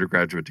with an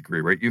undergraduate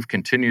degree, right? You've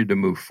continued to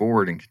move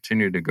forward and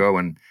continue to go.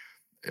 And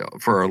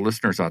for our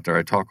listeners out there,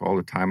 I talk all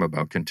the time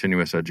about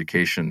continuous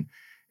education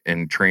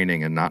and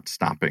training and not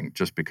stopping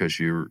just because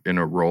you're in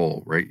a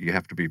role, right? You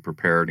have to be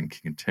prepared and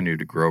continue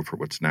to grow for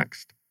what's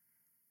next.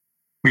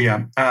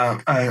 Yeah,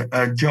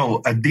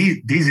 Joe,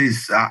 this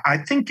is, I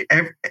think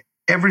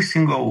every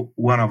single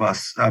one of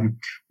us,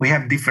 we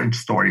have different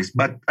stories.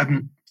 But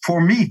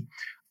for me,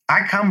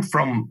 I come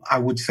from, I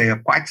would say, a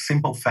quite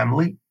simple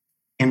family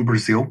in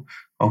Brazil,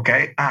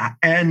 okay?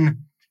 And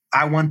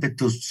I wanted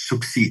to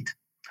succeed.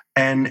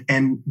 And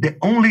the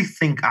only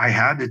thing I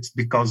had, it's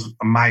because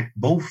my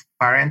both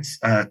parents,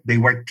 they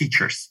were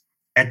teachers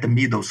at the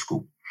middle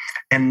school.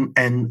 And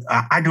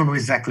I don't know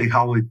exactly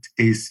how it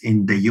is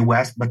in the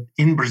US, but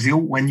in Brazil,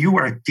 when you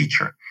are a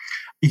teacher,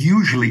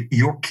 usually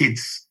your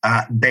kids,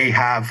 they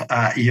have,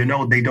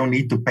 they don't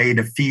need to pay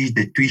the fees,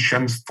 the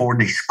tuitions for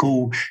the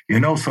school,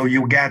 so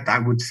you get, I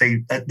would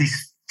say,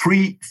 this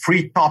free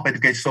top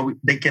education, so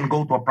they can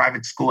go to a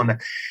private school.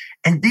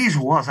 And this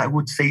was, I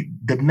would say,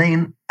 the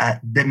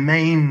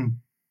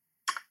main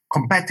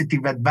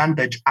competitive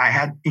advantage I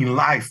had in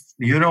life,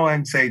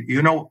 and say,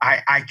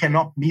 I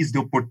cannot miss the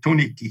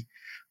opportunity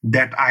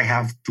that I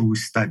have to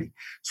study.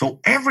 So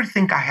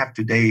everything I have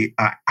today,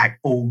 I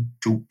owe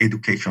to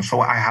education. So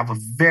I have a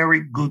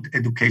very good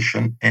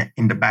education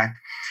in the back.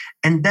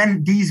 And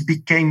then these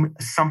became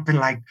something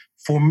like,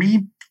 for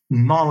me,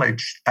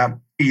 knowledge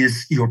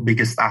is your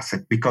biggest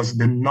asset, because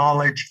the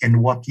knowledge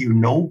and what you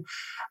know,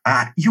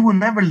 you will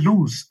never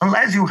lose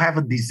unless you have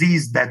a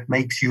disease that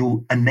makes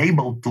you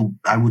unable to,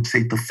 I would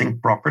say, to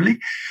think properly.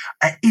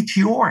 It's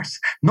yours.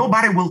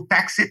 Nobody will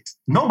tax it.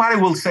 Nobody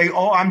will say,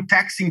 oh, I'm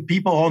taxing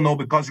people. Oh, no,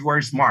 because you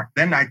are smart.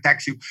 Then I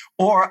tax you.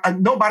 Or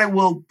nobody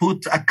will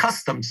put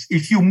customs.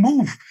 If you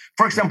move,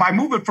 for example, I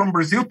moved from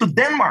Brazil to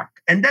Denmark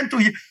and then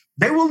to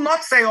they will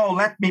not say, oh,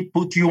 let me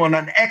put you on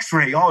an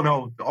X-ray. Oh,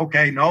 no.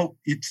 Okay, no,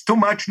 it's too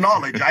much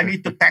knowledge. I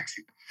need to tax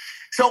you.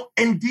 So,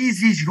 and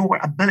this is your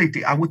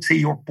ability, I would say,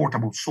 your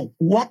portable. So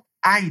what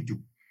I do,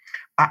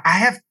 I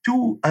have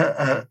two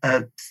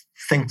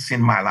things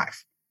in my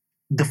life.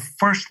 The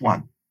first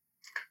one,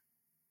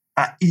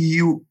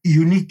 you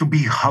need to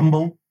be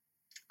humble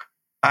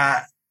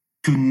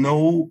to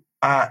know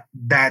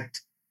that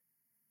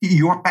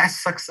your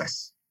past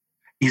success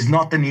is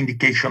not an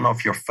indication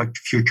of your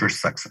future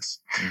success.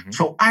 Mm-hmm.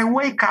 So I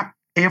wake up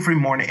every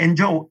morning, and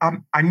Joe,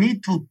 I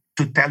need to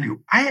tell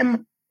you, I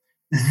am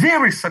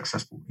very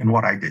successful in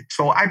what I did.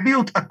 So I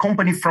built a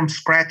company from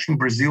scratch in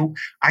Brazil.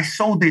 I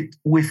sold it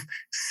with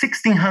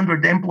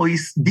 1,600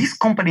 employees. This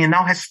company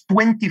now has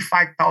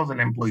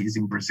 25,000 employees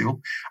in Brazil.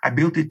 I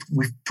built it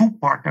with 2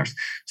 partners.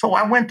 So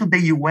I went to the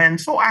UN.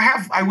 So I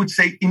have, I would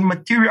say, in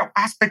material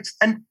aspects,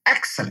 an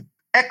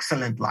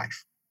excellent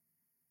life.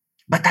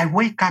 But I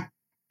wake up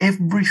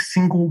every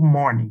single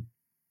morning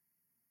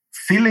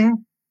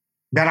feeling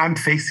that I'm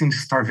facing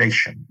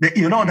starvation,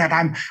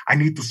 that I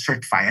need to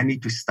certify, I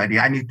need to study,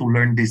 I need to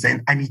learn this,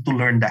 and I need to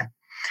learn that.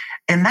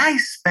 And I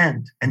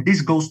spend, and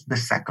this goes to the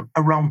second,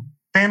 around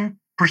 10%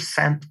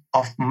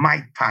 of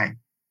my time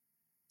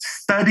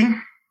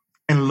studying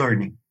and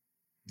learning.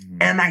 Mm-hmm.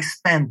 And I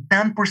spend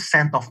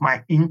 10% of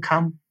my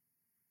income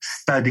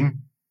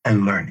studying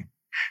and learning.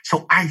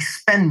 So I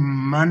spend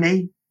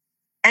money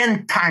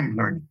and time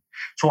learning.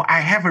 So I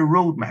have a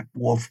roadmap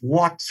of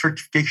what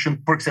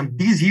certification, for example,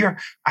 this year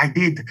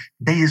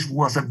this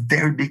was a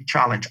very big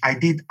challenge. I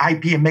did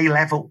IPMA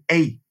level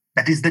A.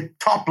 That is the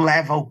top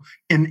level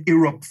in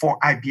Europe for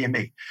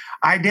IPMA.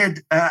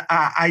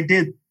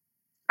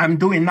 I'm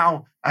doing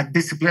now a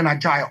discipline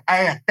agile.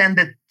 I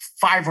attended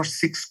 5 or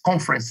 6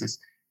 conferences.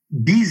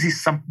 This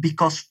is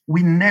because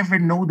we never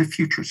know the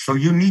future. So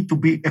you need to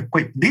be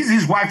equipped. This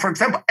is why, for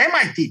example,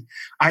 MIT,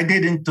 I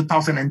did in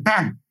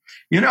 2010.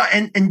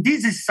 And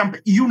this is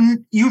something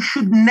you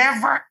should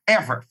never,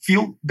 ever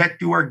feel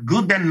that you are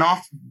good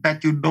enough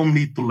that you don't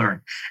need to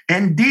learn.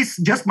 And this,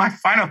 just my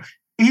final,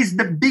 is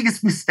the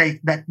biggest mistake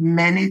that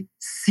many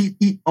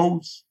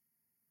CEOs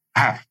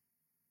have,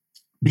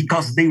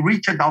 because they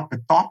reach about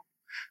the top,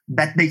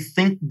 that they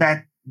think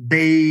that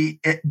they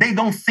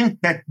don't think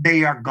that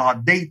they are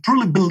God. They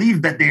truly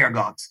believe that they are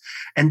gods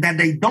and that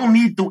they don't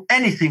need to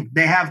anything.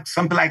 They have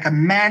something like a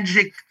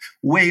magic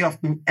way of,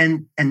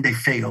 and they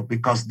fail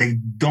because they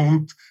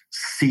don't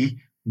see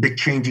the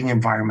changing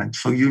environment.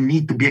 So you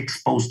need to be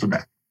exposed to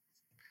that.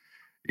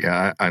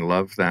 Yeah, I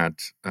love that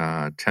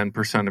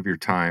 10% of your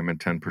time and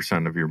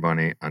 10% of your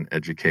money on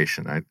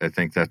education. I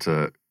think that's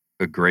a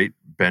a great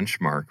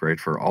benchmark, right,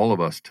 for all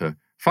of us to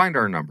find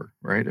our number,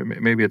 right?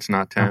 Maybe it's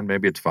not 10,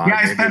 maybe it's 5. Yeah,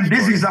 I spend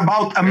this is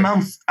about a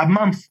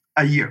month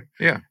a year.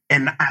 Yeah.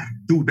 And I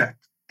do that.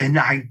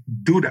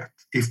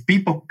 If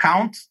people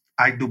count,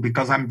 I do,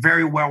 because I'm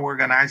very well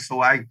organized.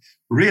 So I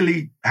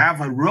really have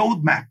a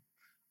roadmap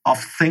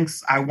of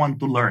things I want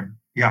to learn.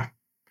 Yeah,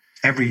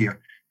 every year.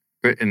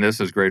 And this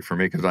is great for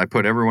me because I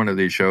put every one of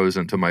these shows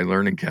into my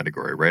learning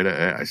category, right?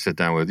 I sit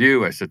down with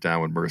you. I sit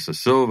down with Marissa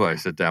Silva. I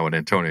sit down with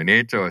Antonio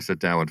Nieto. I sit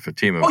down with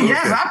Fatima. Oh,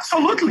 yes,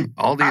 absolutely.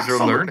 All these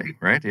are learning,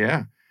 right?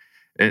 Yeah.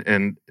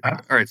 And all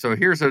right, so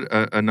here's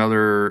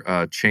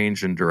another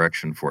change in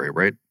direction for you,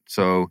 right?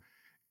 So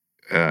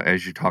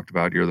as you talked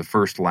about, you're the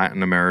first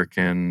Latin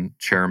American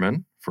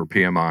chairman for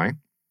PMI.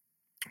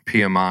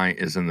 PMI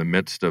is in the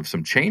midst of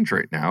some change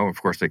right now.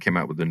 Of course, they came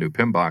out with the new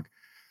PMBOK.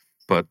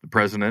 But the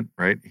president,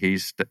 right? He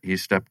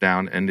stepped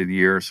down end of the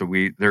year. So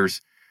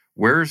where's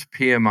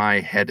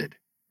PMI headed,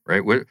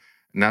 right?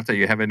 Not that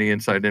you have any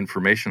inside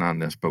information on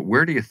this, but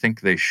where do you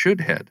think they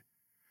should head,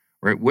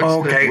 right?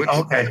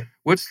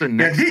 What's the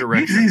next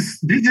direction?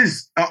 This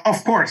is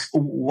of course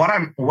what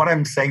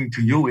I'm saying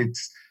to you.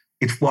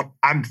 It's what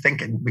I'm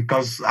thinking,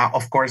 because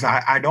of course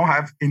I don't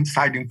have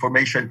inside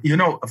information.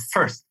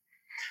 First,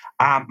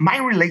 my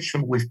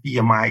relation with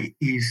PMI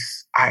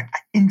is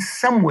in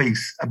some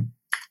ways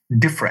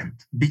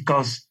different,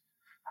 because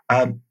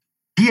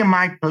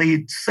PMI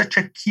played such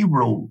a key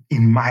role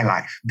in my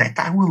life that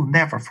I will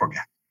never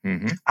forget.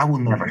 Mm-hmm. I will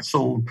never.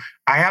 So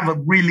I have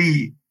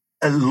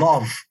a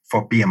love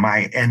for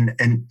PMI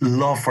and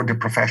love for the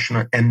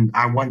professional, and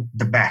I want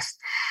the best.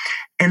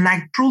 And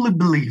I truly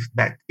believe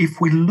that if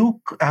we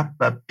look at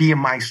the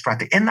PMI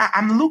strategy, and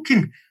I'm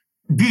looking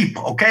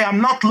deep, okay? I'm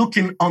not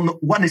looking on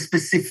one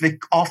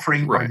specific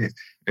offering right. or this.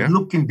 Yeah.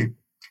 Looking deep.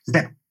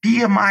 That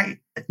PMI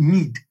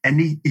need, and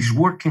he is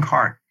working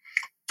hard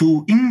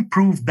to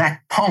improve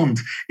that pond.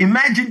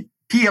 Imagine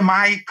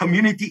PMI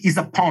community is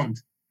a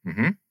pond,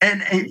 mm-hmm.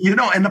 and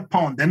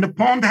the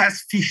pond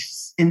has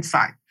fish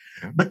inside.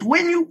 Yeah. But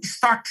when you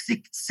start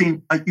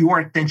fixing your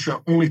attention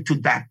only to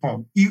that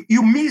pond,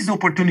 you miss the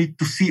opportunity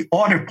to see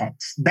other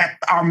ponds that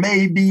are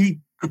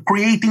maybe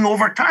creating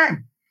over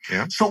time.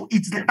 Yeah. So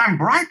it's the time.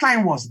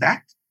 Brightline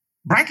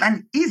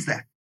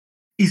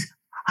is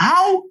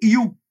how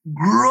you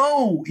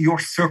grow your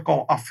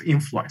circle of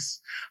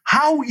influence,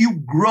 how you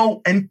grow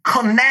and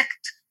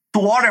connect to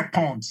other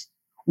ponds.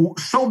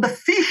 So the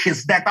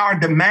fishes that are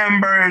the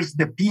members,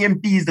 the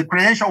PMPs, the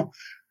credential,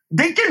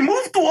 they can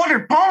move to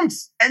other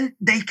ponds and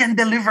they can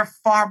deliver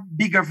far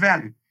bigger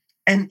value.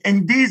 And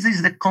this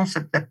is the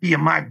concept that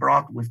PMI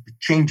brought with the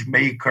change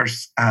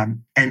makers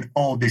and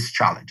all these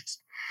challenges.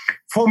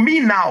 For me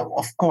now,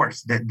 of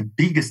course, the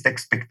biggest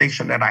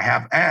expectation that I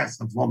have as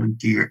a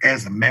volunteer,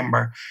 as a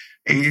member,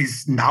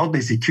 is now the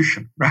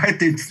execution,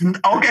 right? It's,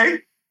 okay,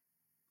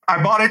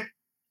 I bought it,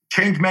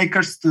 change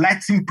makers,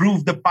 let's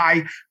improve the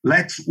pie,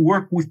 let's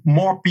work with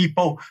more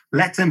people,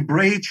 let's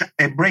embrace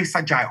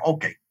agile.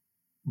 Okay,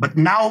 but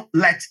now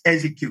let's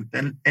execute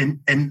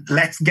and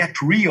let's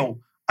get real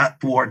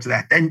towards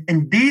that.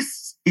 And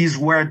this is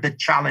where the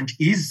challenge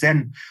is.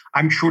 And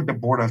I'm sure the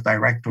board of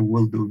directors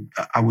will do,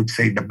 I would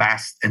say, the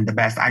best.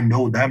 I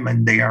know them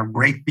and they are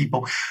great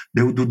people.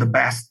 They will do the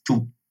best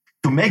to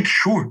make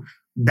sure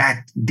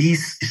that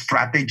this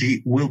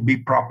strategy will be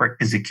properly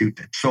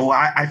executed. So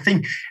I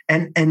think,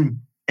 and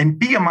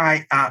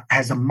PMI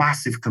has a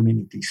massive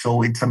community.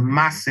 So it's a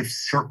massive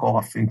circle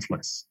of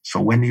influence. So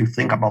when you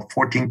think about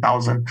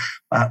 14,000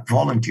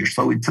 volunteers,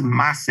 so it's a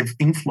massive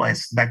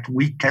influence that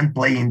we can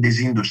play in this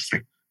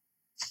industry.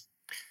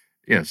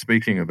 Yeah,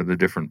 speaking of the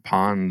different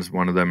ponds,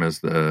 one of them is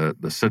the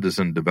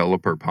citizen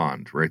developer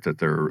pond, right, that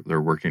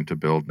they're working to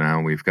build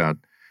now. We've got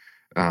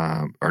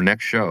our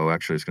next show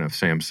actually is going to have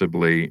Sam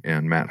Sibley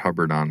and Matt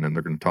Hubbard on, and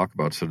they're going to talk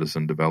about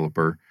citizen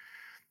developer.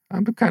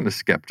 I'm kind of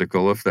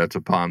skeptical if that's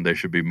a pond they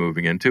should be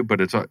moving into, but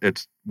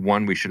it's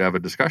one we should have a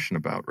discussion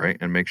about, right?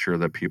 And make sure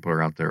that people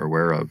are out there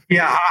aware of.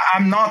 Yeah,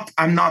 I'm not,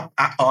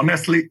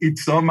 honestly,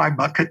 it's on my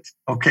bucket.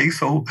 Okay.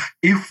 So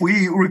if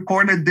we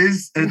recorded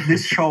this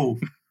show,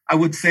 I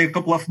would say a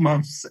couple of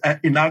months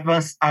in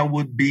advance, I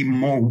would be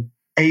more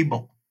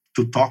able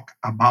to talk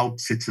about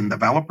citizen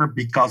developer,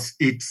 because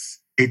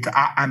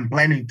I'm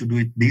planning to do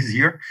it this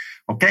year.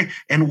 Okay.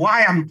 And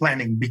why I'm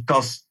planning?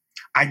 Because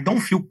I don't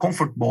feel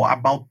comfortable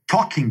about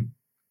talking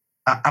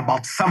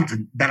about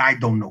something that I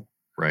don't know.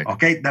 Right.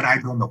 Okay, that I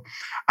don't know.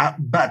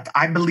 But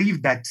I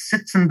believe that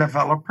citizen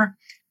developer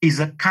is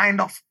a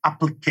kind of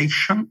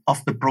application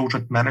of the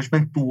project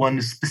management to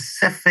one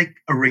specific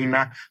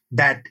arena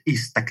that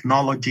is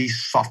technology,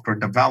 software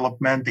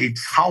development.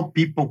 It's how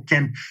people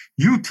can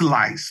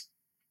utilize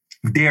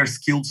their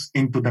skills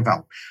into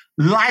develop.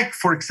 Like,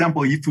 for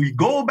example, if we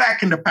go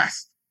back in the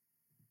past,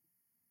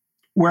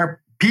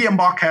 where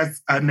PMBOK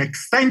has an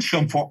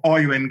extension for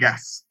oil and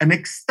gas, an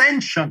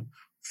extension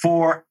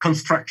for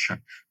construction.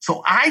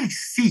 So I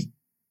see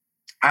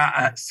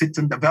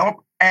citizen develop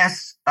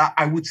as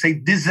I would say,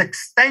 this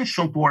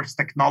extension towards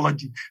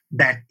technology,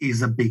 that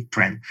is a big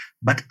trend.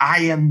 But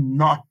I am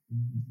not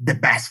the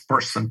best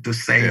person to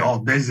say,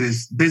 this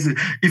is.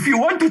 If you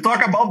want to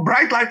talk about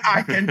bright light,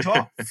 I can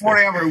talk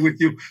forever with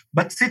you.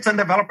 But citizen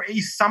developer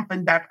is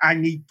something that I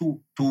need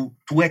to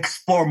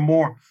explore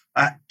more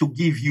to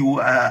give you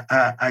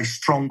a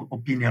strong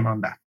opinion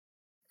on that.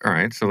 All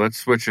right, so let's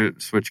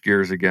switch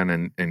gears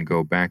again and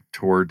go back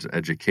towards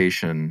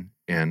education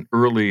and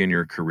early in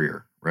your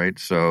career, right?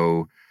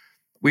 So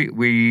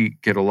we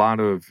get a lot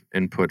of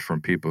input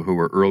from people who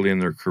are early in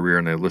their career,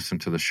 and they listen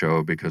to the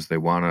show because they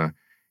want to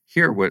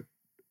hear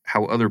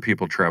how other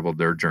people traveled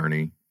their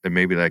journey, and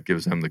maybe that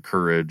gives them the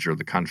courage or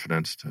the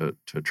confidence to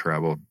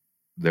travel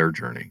their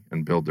journey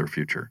and build their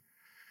future.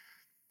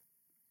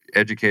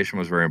 Education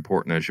was very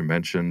important, as you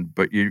mentioned,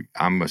 but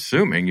I'm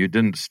assuming you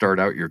didn't start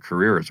out your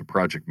career as a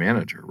project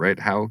manager, right?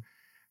 How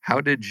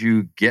did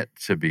you get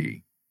to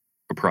be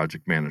a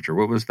project manager?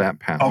 What was that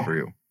path for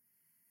you?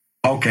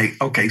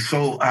 Okay.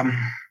 So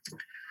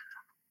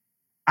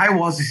I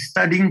was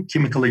studying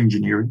chemical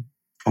engineering,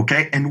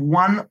 okay? And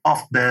one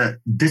of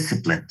the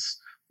disciplines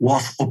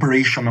was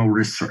operational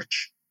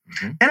research.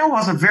 Mm-hmm. And I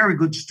was a very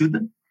good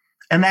student.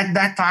 And at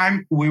that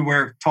time, we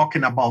were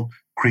talking about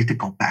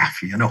critical path.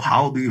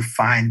 How do you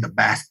find the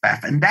best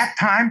path? And that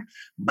time,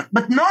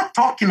 but not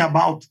talking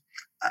about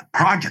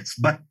projects,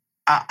 but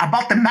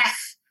about the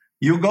math.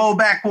 You go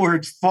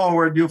backwards,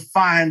 forward, you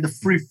find the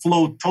free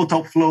float,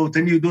 total float,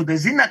 and you do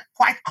this in a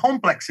quite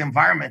complex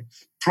environment,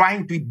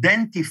 trying to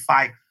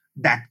identify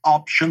that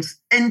options.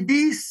 And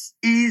this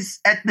is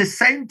at the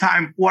same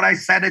time what I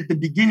said at the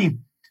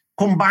beginning,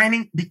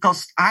 combining,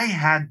 because I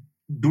had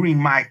during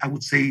my, I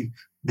would say,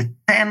 the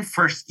 10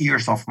 first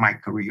years of my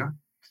career,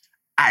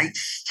 a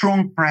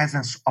strong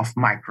presence of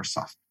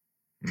Microsoft.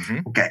 Mm-hmm.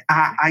 Okay,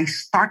 I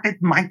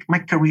started my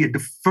career, the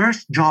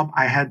first job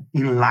I had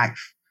in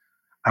life.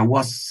 I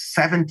was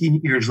 17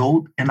 years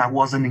old and I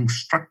was an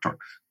instructor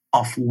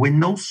of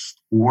Windows,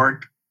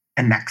 Word,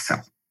 and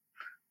Excel.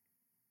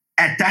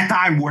 At that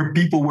time, where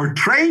people were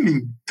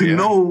training to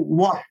know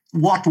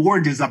what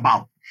Word is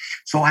about.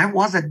 So I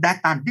was at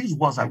that time, this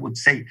was, I would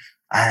say,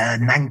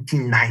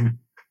 1989,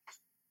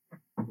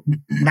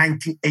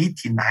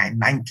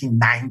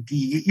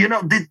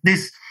 1990,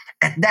 this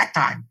at that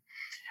time.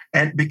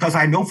 And because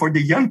I know for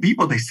the young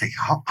people, they say,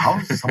 how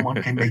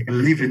someone can make a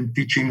living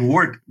teaching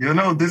Word?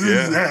 This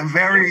is a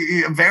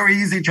very, very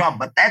easy job.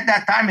 But at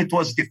that time, it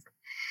was different.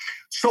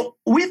 So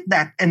with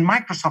that and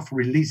Microsoft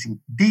releasing,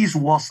 this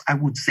was, I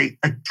would say,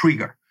 a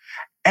trigger.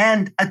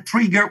 And a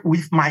trigger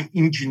with my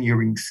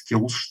engineering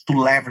skills to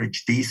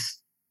leverage this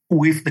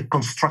with the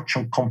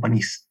construction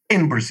companies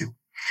in Brazil.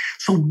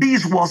 So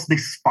this was the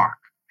spark.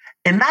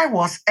 And I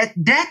was, at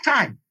that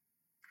time,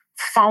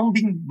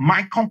 founding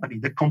my company,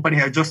 the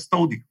company I just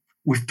told you,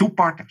 with two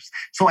partners.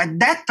 So at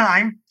that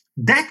time,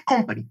 that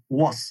company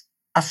was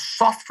a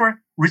software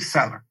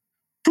reseller.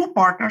 Two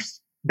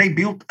partners, they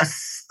built a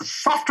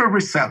software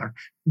reseller.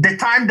 The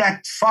time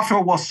that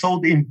software was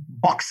sold in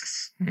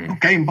boxes,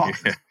 in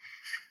boxes. Yeah.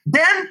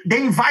 Then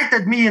they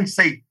invited me and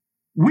say,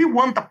 we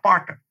want a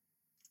partner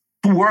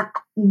to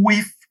work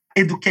with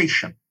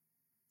education.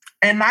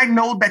 And I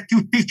know that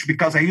you teach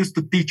because I used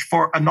to teach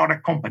for another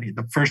company,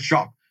 the first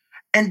job.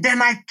 And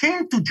then I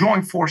came to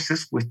join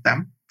forces with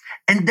them.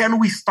 And then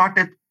we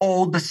started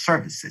all the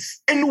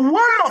services. And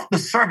one of the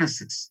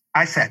services,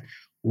 I said,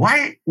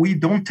 why we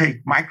don't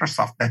take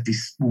Microsoft that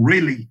is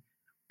really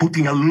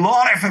putting a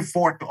lot of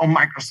effort on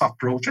Microsoft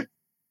project.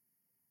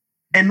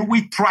 And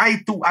we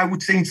try to, I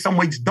would say, in some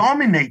ways,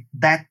 dominate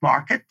that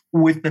market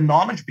with the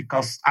knowledge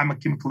because I'm a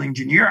chemical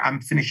engineer.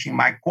 I'm finishing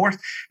my course.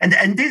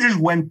 And this is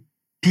when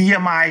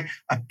PMI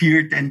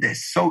appeared in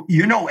this. So,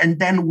 and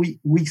then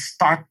we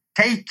start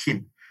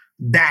taking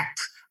that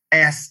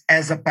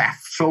as a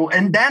path. So,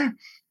 and then,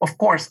 of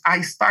course,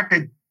 I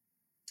started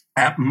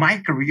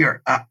my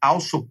career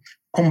also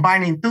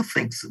combining two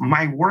things,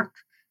 my work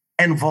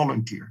and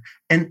volunteer.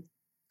 And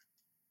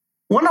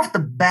one of the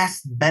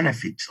best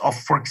benefits of,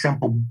 for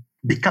example,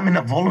 becoming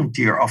a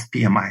volunteer of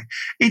PMI,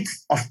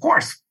 it's, of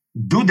course,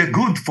 do the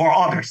good for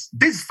others.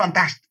 This is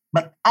fantastic.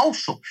 But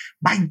also,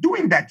 by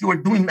doing that, you are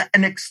doing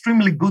an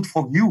extremely good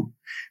for you.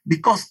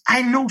 Because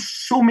I know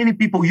so many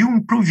people, you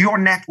improve your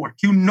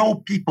network, you know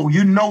people,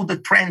 you know the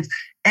trends,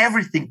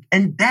 everything.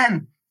 And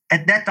then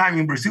at that time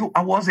in Brazil,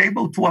 I was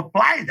able to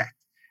apply that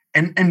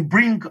and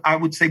bring, I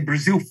would say,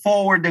 Brazil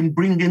forward and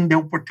bring in the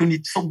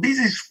opportunity. So this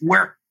is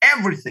where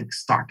everything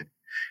started.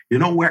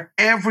 Where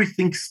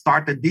everything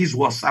started. This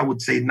was, I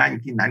would say,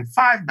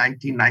 1995,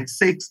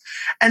 1996.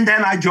 And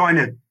then I joined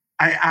it.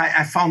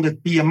 I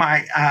founded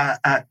PMI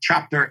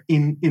chapter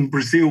in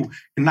Brazil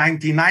in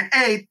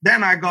 1998.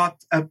 Then I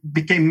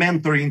became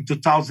mentor in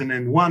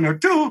 2001 or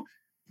 2,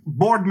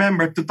 board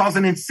member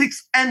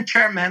 2006, and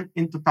chairman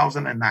in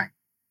 2009.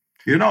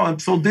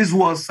 And so this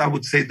was, I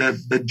would say,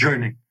 the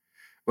journey.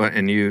 Well,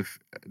 and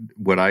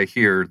what I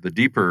hear, the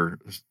deeper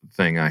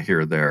thing I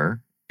hear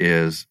there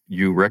is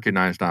you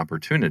recognized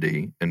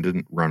opportunity and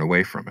didn't run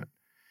away from it.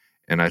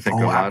 And I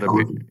think Oh,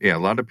 a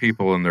lot of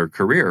people in their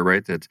career,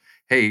 right? That's,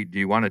 hey, do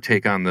you want to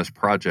take on this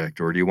project,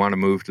 or do you want to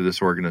move to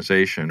this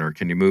organization, or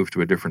can you move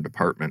to a different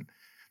department?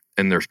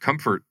 And there's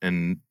comfort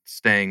in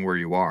staying where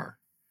you are,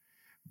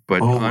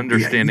 but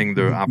understanding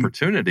the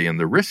opportunity and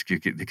the risk, you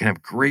can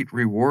have great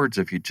rewards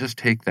if you just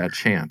take that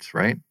chance,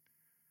 right?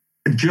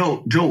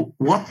 Joe,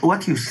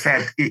 what you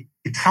said,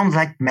 it sounds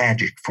like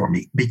magic for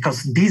me,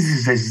 because this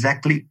is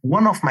exactly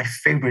one of my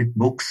favorite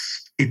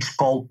books. It's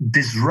called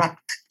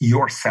Disrupt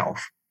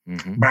Yourself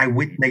by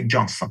Whitney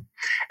Johnson.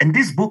 And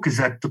this book is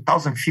a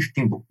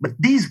 2015 book, but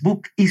this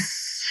book is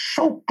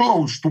so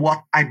close to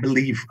what I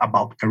believe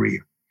about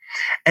career.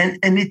 And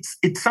it's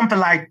something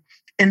like,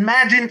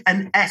 imagine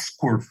an S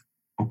curve,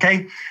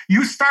 okay?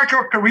 You start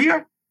your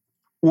career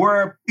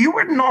where you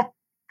were not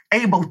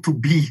able to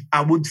be,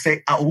 I would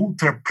say, an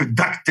ultra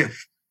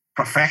productive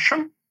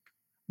profession,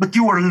 but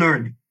you are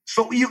learning.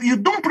 So you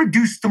don't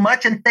produce too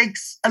much, and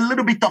takes a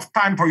little bit of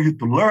time for you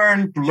to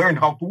learn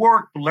how to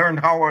work, to learn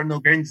how an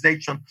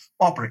organization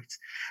operates.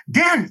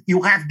 Then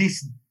you have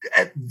this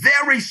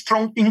very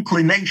strong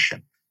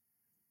inclination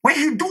where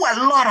you do a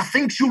lot of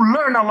things, you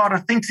learn a lot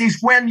of things, is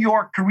when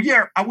your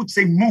career, I would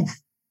say, move.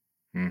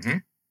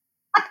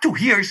 Up to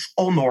here is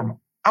all normal.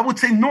 I would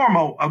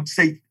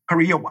say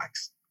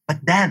career-wise. But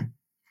then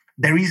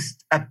there is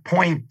a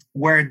point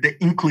where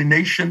the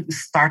inclination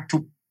start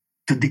to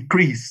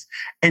decrease,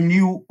 and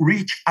you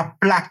reach a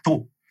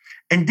plateau.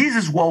 And this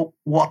is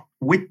what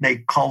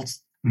Whitney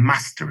calls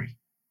mastery.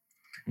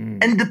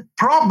 And the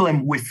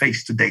problem we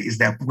face today is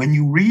that when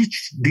you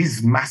reach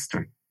this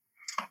mastery,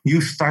 you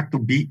start to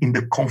be in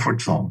the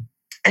comfort zone.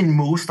 And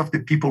most of the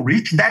people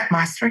reach that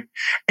mastery,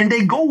 and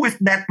they go with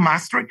that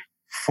mastery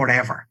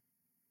forever.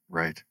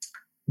 Right.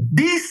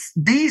 This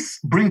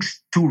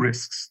brings two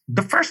risks.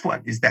 The first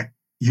one is that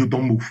you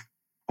don't move.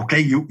 Okay,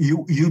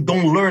 you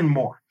don't learn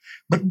more.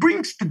 But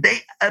brings today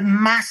a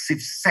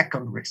massive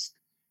second risk,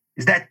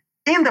 is that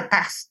in the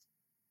past,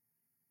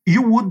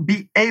 you would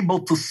be able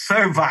to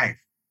survive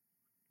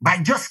by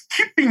just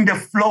keeping the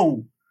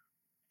flow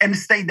and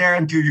stay there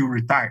until you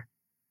retire.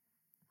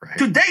 Right.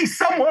 Today,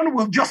 someone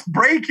will just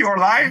break your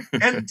life,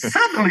 and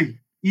suddenly,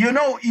 you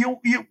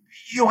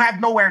have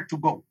nowhere to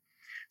go.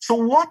 So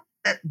what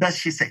does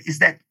she say is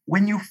that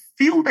when you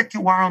feel that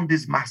you are on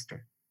this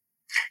master,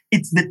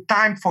 it's the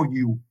time for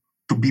you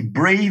to be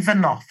brave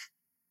enough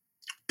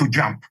to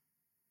jump,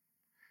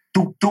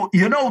 to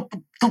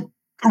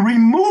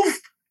remove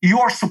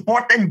your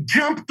support and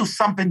jump to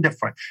something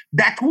different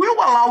that will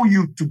allow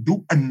you to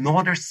do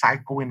another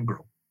cycle and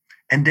grow,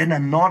 and then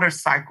another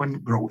cycle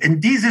and grow.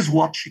 And this is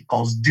what she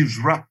calls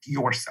disrupt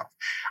yourself.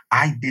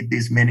 I did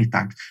this many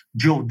times.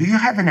 Joe, do you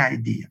have an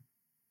idea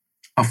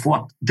of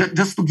what?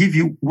 Just to give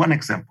you one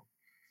example.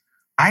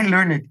 I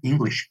learned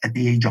English at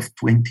the age of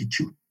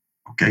 22.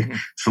 Okay,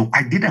 so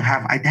I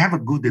have a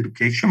good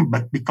education,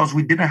 but because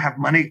we didn't have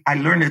money, I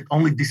learned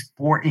only this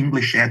poor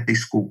English at the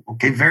school.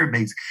 Okay, very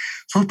basic.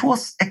 So it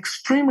was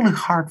extremely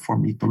hard for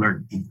me to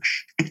learn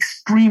English.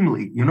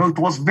 Extremely, it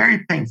was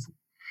very painful.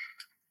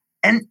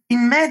 And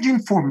imagine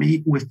for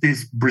me, with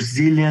this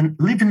Brazilian,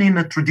 living in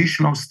a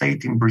traditional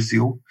state in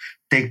Brazil,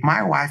 take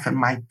my wife and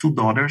my two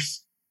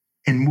daughters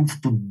and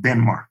move to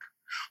Denmark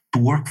to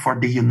work for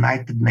the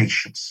United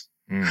Nations,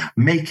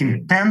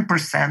 making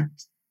 10%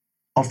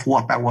 of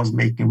what I was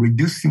making,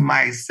 reducing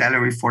my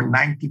salary for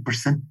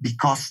 90%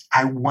 because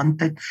I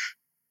wanted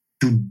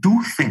to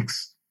do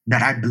things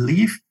that I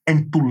believe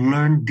and to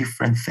learn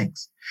different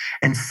things.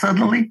 And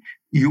suddenly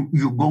you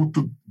go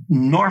to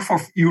north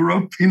of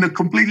Europe in a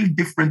completely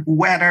different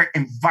weather,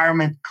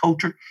 environment,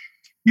 culture,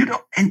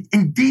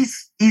 and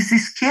this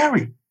is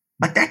scary.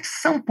 But at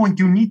some point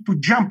you need to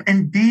jump.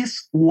 And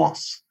this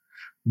was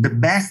the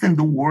best and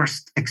the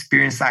worst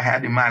experience I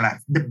had in my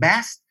life. The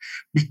best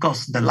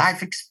because the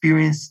life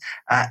experience,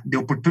 the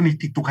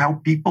opportunity to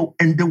help people.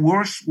 And the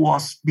worst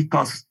was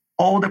because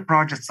all the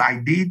projects I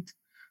did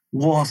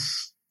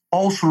was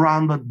all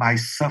surrounded by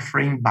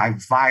suffering, by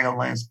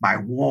violence, by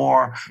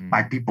war,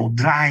 by people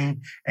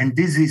dying. And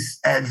this is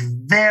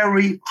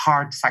very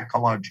hard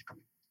psychologically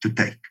to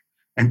take.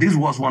 And this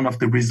was one of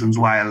the reasons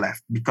why I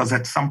left, because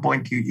at some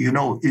point, you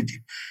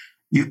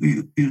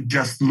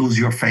just lose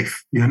your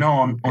faith,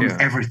 on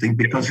everything,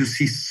 because you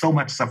see so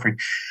much suffering.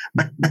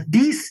 But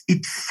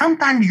it's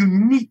sometimes you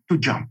need to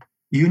jump.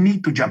 You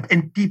need to jump.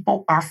 And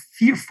people are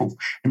fearful,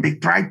 and they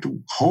try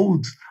to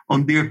hold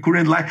on their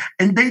current life.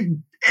 And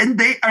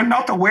they are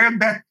not aware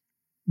that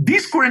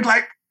this current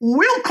life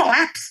will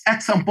collapse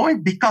at some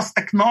point because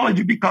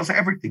technology, because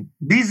everything.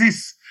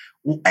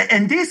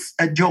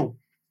 Joe,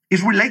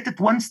 is related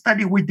to one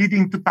study we did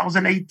in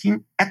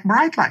 2018 at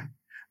Brightline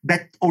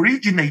that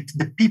originates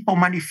the People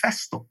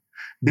Manifesto.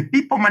 The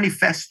People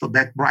Manifesto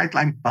that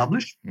Brightline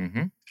published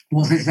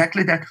was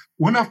exactly that.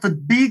 One of the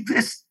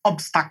biggest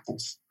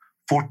obstacles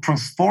for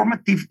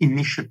transformative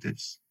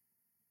initiatives,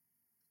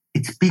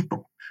 it's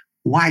people.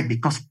 Why?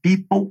 Because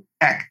people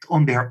act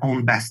on their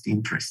own best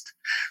interest.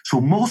 So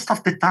most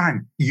of the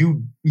time,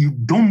 you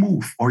don't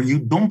move or you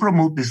don't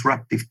promote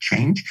disruptive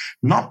change,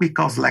 not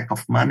because lack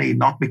of money,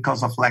 not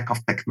because of lack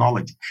of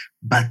technology,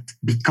 but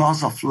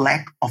because of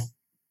lack of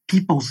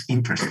people's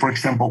interest. For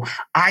example,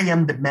 I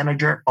am the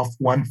manager of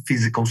one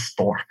physical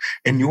store,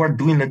 and you are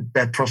doing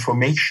a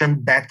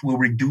transformation that will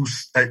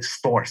reduce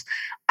stores.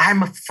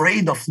 I'm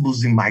afraid of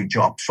losing my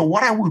job. So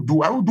what I will do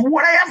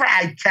whatever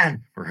I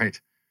can. Right.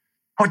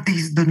 But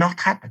these do not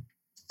happen.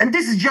 And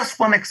this is just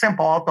one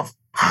example out of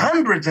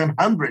hundreds and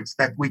hundreds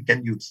that we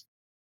can use.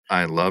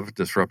 I love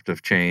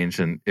disruptive change.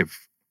 And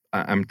if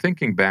I'm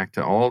thinking back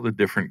to all the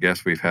different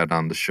guests we've had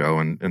on the show,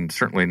 and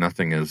certainly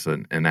nothing is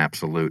an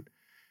absolute,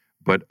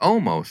 but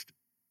almost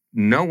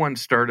no one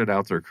started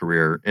out their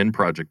career in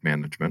project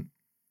management,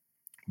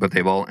 but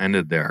they've all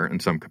ended there in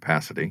some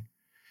capacity.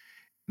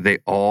 They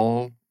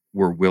all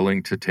were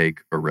willing to take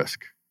a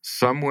risk.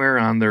 Somewhere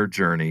on their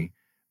journey,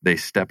 they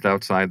stepped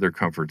outside their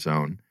comfort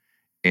zone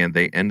and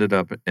they ended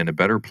up in a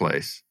better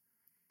place.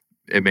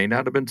 It may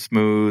not have been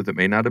smooth, it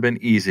may not have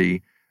been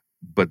easy,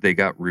 but they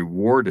got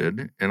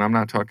rewarded. And I'm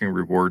not talking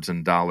rewards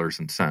in dollars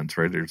and cents,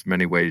 right? There's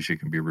many ways you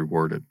can be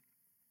rewarded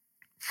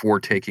for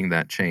taking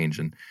that change.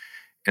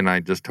 And I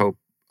just hope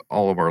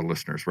all of our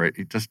listeners, right,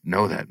 you just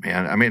know that,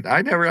 man. I mean,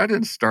 I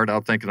didn't start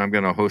out thinking I'm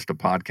going to host a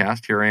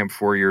podcast. Here I am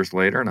 4 years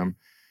later, and I'm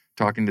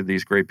talking to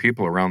these great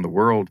people around the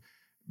world,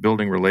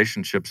 building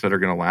relationships that are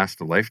going to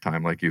last a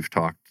lifetime, like you've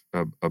talked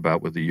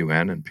about with the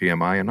UN and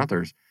PMI and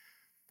others.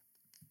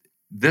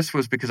 This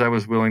was because I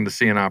was willing to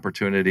see an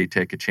opportunity,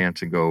 take a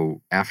chance, and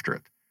go after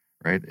it,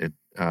 right?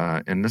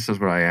 And this is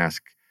what I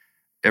ask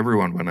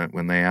everyone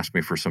when they ask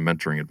me for some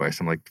mentoring advice.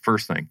 I'm like,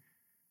 first thing,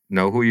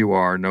 know who you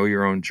are, know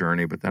your own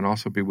journey, but then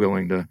also be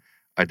willing to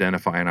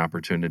identify an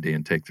opportunity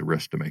and take the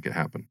risk to make it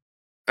happen.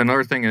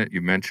 Another thing that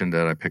you mentioned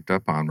that I picked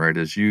up on, right,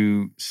 is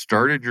you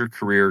started your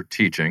career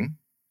teaching.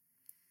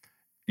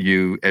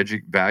 You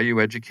value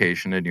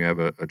education, and you have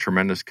a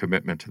tremendous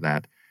commitment to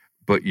that,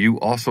 but you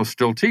also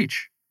still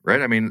teach,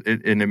 right? I mean,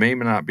 it may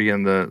not be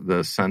in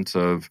the sense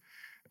of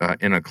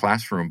in a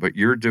classroom, but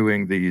you're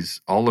doing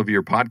all of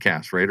your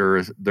podcasts, right?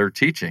 Or they're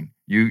teaching.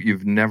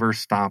 You've never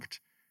stopped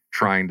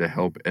trying to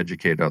help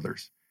educate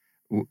others.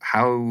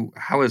 How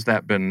has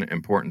that been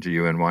important to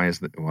you, and why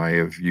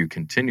have you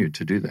continued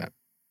to do that?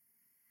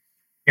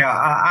 Yeah,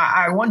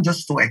 I want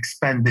just to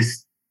expand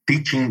this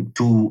teaching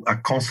to a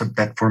concept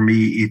that for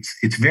me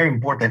it's very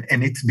important,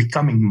 and it's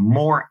becoming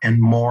more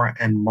and more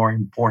and more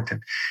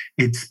important.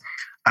 It's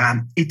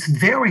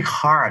very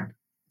hard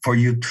for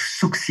you to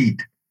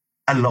succeed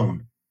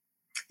alone.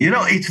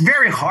 It's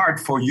very hard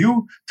for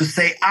you to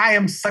say, I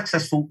am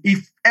successful,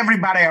 if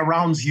everybody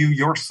around you,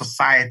 your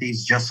society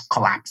is just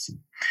collapsing.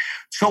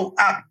 So,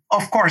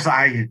 of course,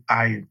 I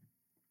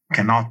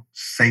cannot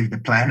save the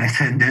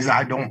planet, and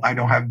I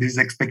don't have this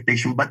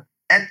expectation, but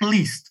at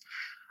least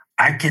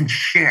I can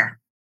share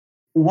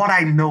what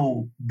I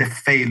know, the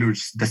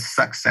failures, the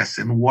success,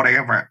 and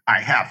whatever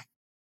I have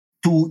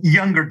to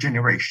younger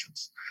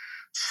generations,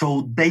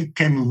 so they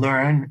can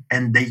learn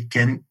and they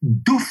can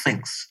do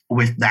things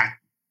with that.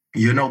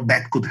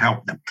 That could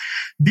help them.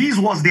 This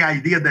was the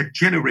idea that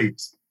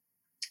generates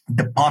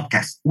the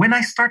podcast. When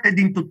I started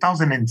in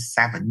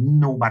 2007,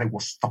 nobody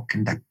was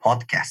talking that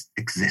podcast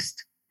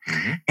exists.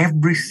 Mm-hmm.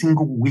 Every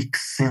single week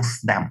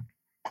since then,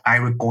 I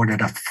recorded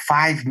a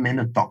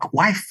 5-minute talk.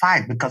 Why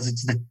 5? Because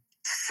it's the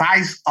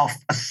size of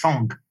a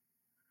song.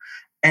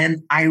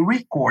 And I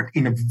record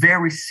in a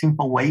very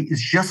simple way. It's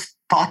just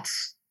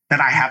thoughts that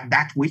I have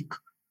that week,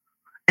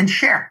 and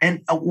share.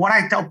 And what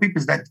I tell people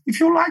is that if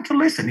you like, you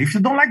listen. If you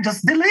don't like,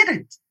 just delete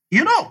it.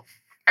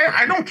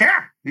 I don't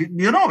care.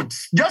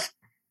 It's just,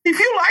 if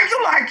you like,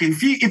 you like.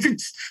 If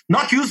it's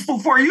not useful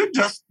for you,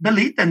 just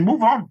delete and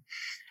move on.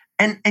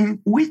 And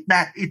with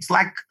that, it's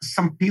like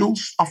some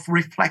pills of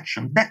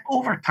reflection that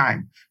over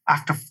time,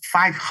 after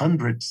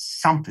 500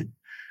 something,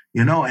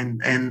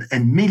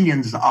 and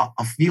millions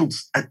of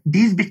views,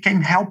 these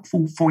became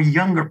helpful for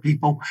younger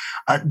people,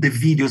 the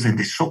videos and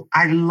this. So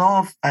I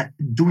love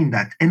doing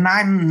that. And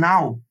I'm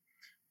now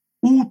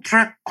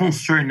ultra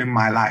concerned in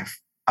my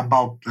life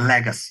about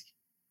legacy.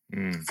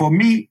 For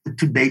me,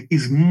 today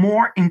is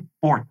more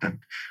important.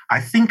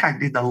 I think I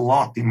did a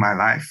lot in my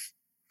life.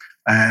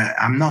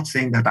 I'm not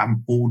saying that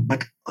I'm old,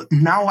 but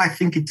now I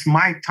think it's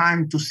my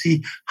time to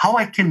see how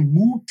I can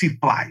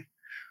multiply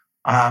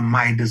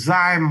my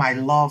desire, my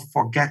love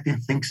for getting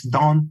things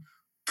done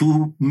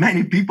to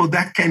many people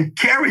that can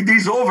carry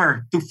this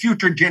over to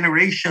future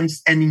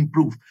generations and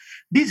improve.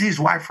 This is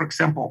why, for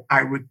example, I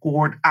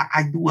record,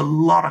 I do a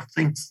lot of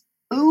things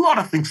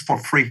for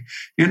free.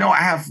 I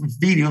have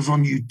videos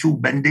on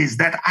YouTube and this,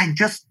 that I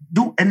just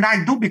do. And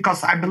I do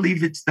because I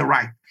believe it's the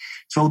right.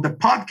 So the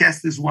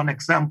podcast is one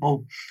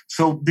example.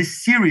 So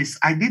this series,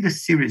 I did a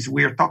series,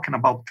 we're talking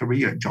about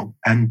career, Joe.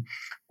 And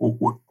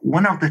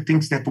one of the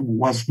things that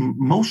was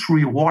most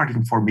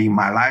rewarding for me in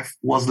my life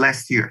was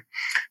last year.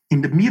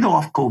 in the middle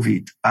of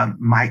COVID,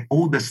 my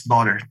oldest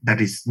daughter, that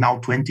is now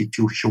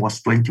 22, she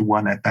was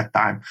 21 at that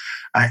time,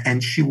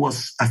 and she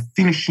was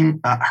finishing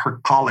her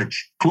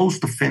college, close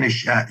to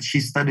finish. She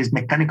studies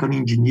mechanical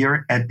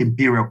engineer at the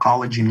Imperial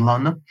College in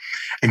London,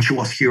 and she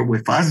was here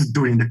with us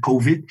during the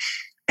COVID.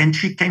 And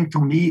she came to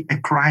me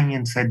crying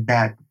and said,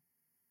 "Dad,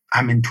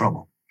 I'm in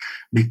trouble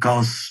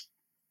because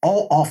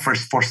all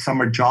offers for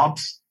summer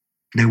jobs,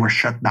 they were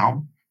shut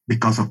down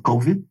because of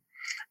COVID.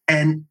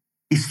 And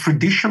it's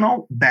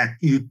traditional that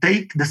you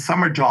take the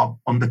summer job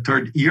on the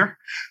third year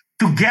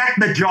to get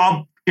the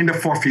job in the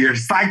fourth year.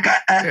 It's like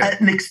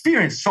an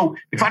experience. So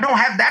if I don't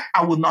have that,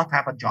 I will not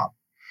have a job."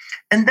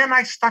 And then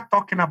I start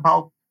talking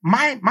about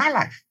my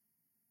life.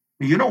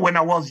 You know, when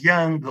I was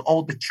young,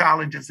 all the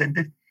challenges.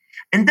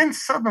 And then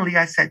suddenly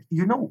I said,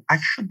 I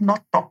should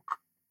not talk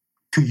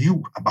to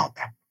you about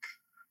that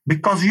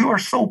because you are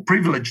so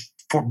privileged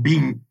for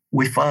being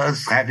with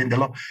us, having the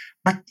law.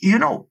 But,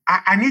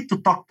 I need to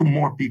talk to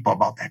more people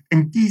about that.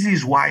 And this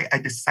is why I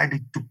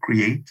decided to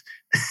create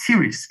a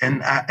series.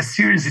 And a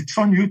series, it's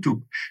on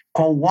YouTube,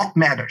 called What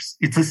Matters.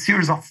 It's a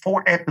series of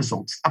 4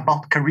 episodes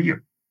about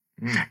career.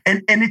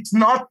 And it's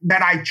not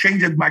that I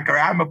changed my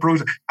career.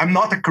 I'm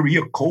not a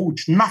career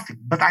coach, nothing.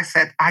 But I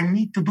said, I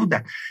need to do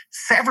that.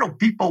 Several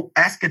people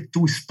asked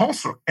to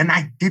sponsor, and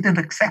I didn't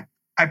accept.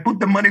 I put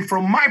the money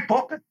from my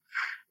pocket,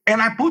 and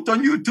I put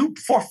on YouTube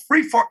for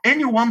free for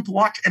anyone to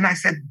watch. And I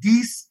said,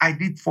 this I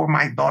did for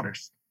my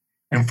daughters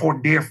and for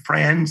their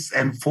friends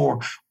and for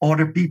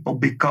other people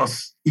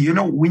because,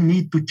 we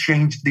need to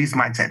change this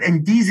mindset.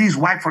 And this is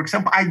why, for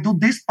example, I do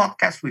this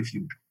podcast with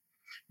you.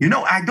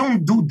 I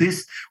don't do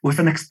this with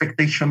an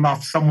expectation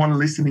of someone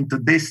listening to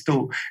this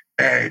to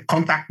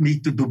contact me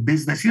to do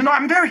business.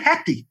 I'm very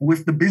happy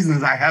with the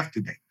business I have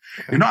today.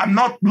 Okay. I'm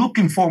not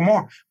looking for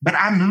more, but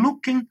I'm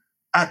looking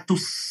to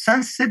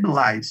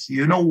sensibilize,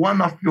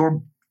 one of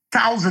your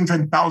thousands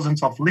and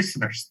thousands of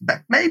listeners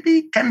that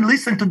maybe can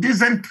listen to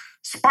this and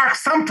spark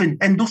something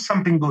and do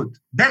something good.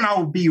 Then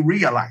I'll be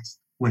realized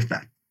with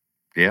that.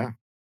 Yeah,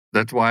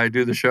 that's why I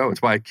do the show.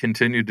 It's why I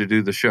continue to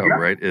do the show,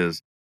 right?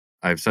 Is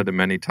I've said it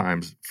many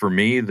times, for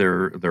me,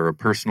 they're a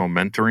personal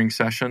mentoring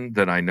session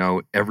that I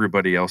know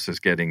everybody else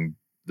is getting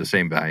the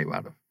same value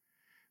out of.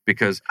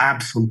 Because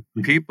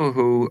absolutely, people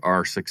who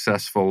are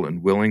successful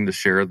and willing to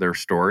share their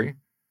story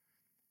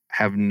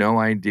have no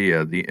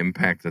idea the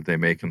impact that they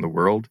make in the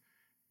world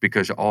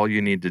because all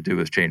you need to do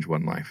is change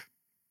one life.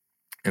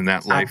 And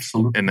that life,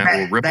 absolutely. And that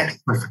will ripple,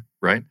 that's perfect.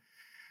 Right?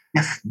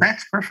 Yes,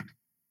 that's perfect.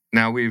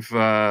 Now we've...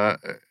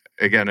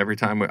 Again, every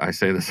time I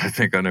say this, I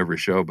think on every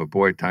show, but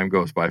boy, time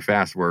goes by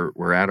fast.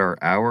 We're at our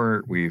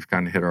hour. We've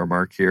kind of hit our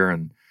mark here.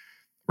 And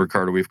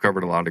Ricardo, we've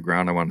covered a lot of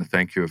ground. I want to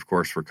thank you, of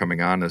course, for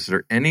coming on. Is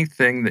there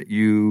anything that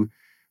you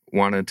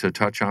wanted to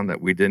touch on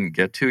that we didn't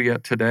get to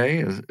yet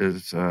today?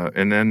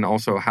 And then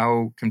also,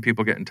 how can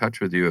people get in touch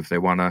with you if they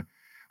want to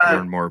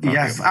learn more about you?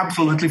 Yes,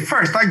 absolutely.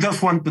 First, I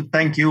just want to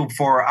thank you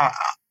for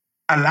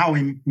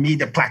allowing me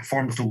the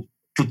platform to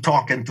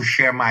talk and to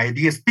share my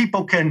ideas.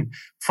 People can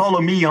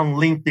follow me on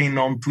LinkedIn,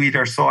 on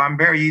Twitter. So I'm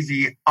very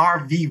easy.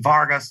 RV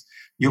Vargas.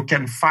 You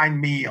can find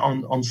me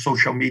on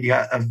social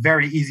media.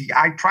 Very easy.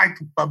 I try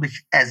to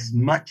publish as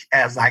much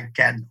as I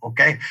can,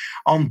 okay,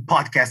 on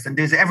podcasts. And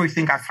there's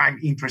everything I find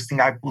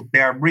interesting I put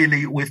there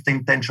really with the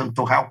intention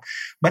to help.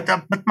 But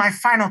my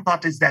final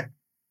thought is that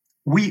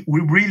we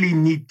really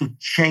need to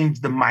change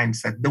the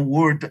mindset. The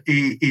word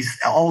is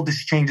all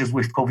these changes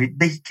with COVID,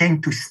 they came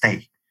to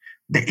stay.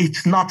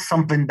 It's not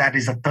something that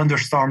is a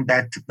thunderstorm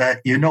that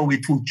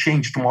it will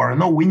change tomorrow.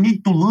 No, we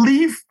need to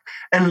live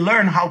and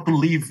learn how to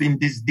live in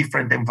this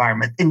different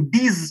environment. And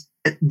this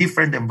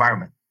different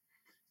environment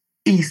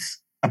is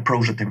a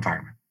project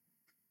environment.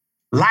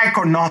 Like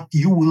or not,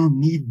 you will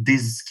need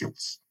these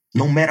skills,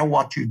 no matter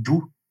what you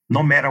do,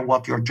 no matter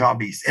what your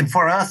job is. And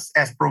for us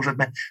as project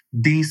managers,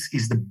 this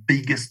is the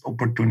biggest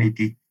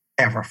opportunity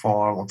ever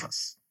for all of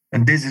us.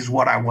 And this is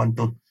what I want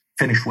to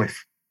finish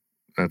with.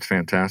 That's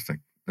fantastic.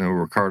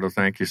 Ricardo,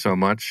 thank you so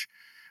much.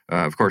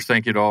 Of course,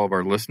 thank you to all of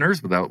our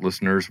listeners. Without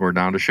listeners, we're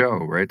down to show,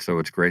 right? So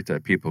it's great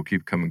that people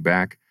keep coming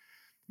back.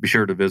 Be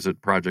sure to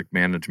visit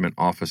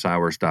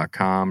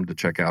projectmanagementofficehours.com to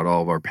check out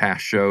all of our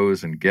past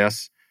shows and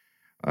guests.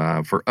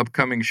 For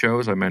upcoming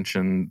shows, I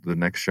mentioned the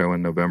next show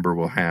in November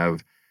will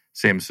have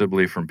Sam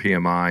Sibley from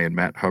PMI and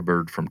Matt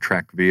Hubbard from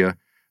TrackVia.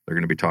 They're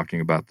going to be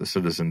talking about the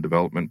Citizen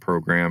Development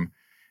Program.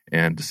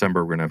 And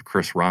December, we're going to have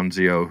Chris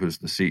Ronzio, who's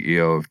the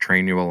CEO of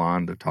Trainual,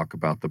 on to talk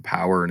about the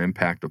power and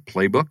impact of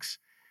playbooks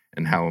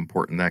and how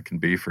important that can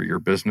be for your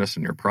business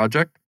and your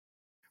project.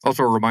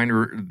 Also, a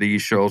reminder,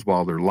 these shows,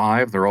 while they're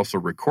live, they're also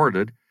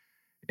recorded.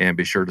 And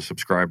be sure to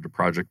subscribe to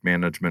Project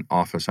Management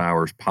Office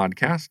Hours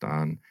podcast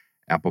on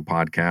Apple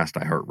Podcast,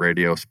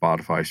 iHeartRadio,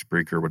 Spotify,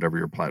 Spreaker, whatever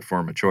your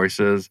platform of choice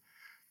is.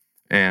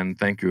 And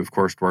thank you, of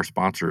course, to our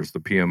sponsors, the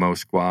PMO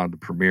Squad, the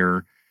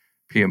premier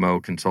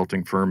PMO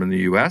consulting firm in the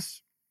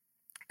U.S.,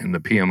 and the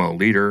PMO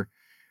Leader,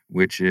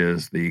 which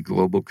is the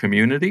global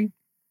community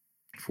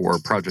for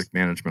project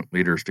management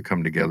leaders to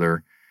come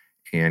together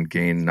and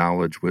gain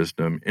knowledge,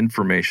 wisdom,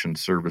 information,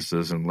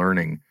 services, and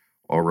learning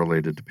all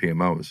related to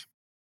PMOs.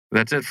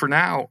 That's it for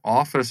now.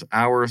 Office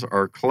hours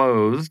are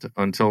closed.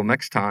 Until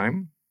next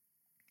time,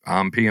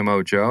 I'm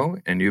PMO Joe,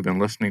 and you've been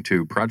listening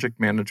to Project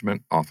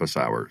Management Office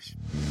Hours.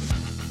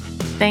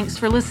 Thanks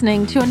for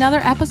listening to another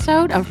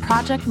episode of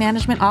Project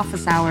Management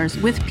Office Hours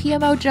with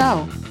PMO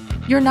Joe.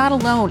 You're not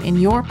alone in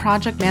your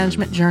project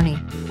management journey.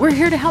 We're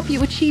here to help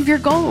you achieve your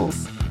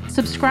goals.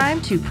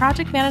 Subscribe to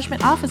Project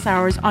Management Office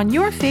Hours on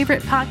your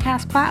favorite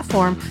podcast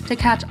platform to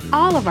catch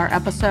all of our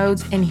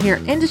episodes and hear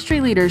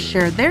industry leaders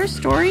share their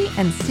story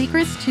and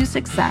secrets to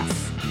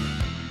success.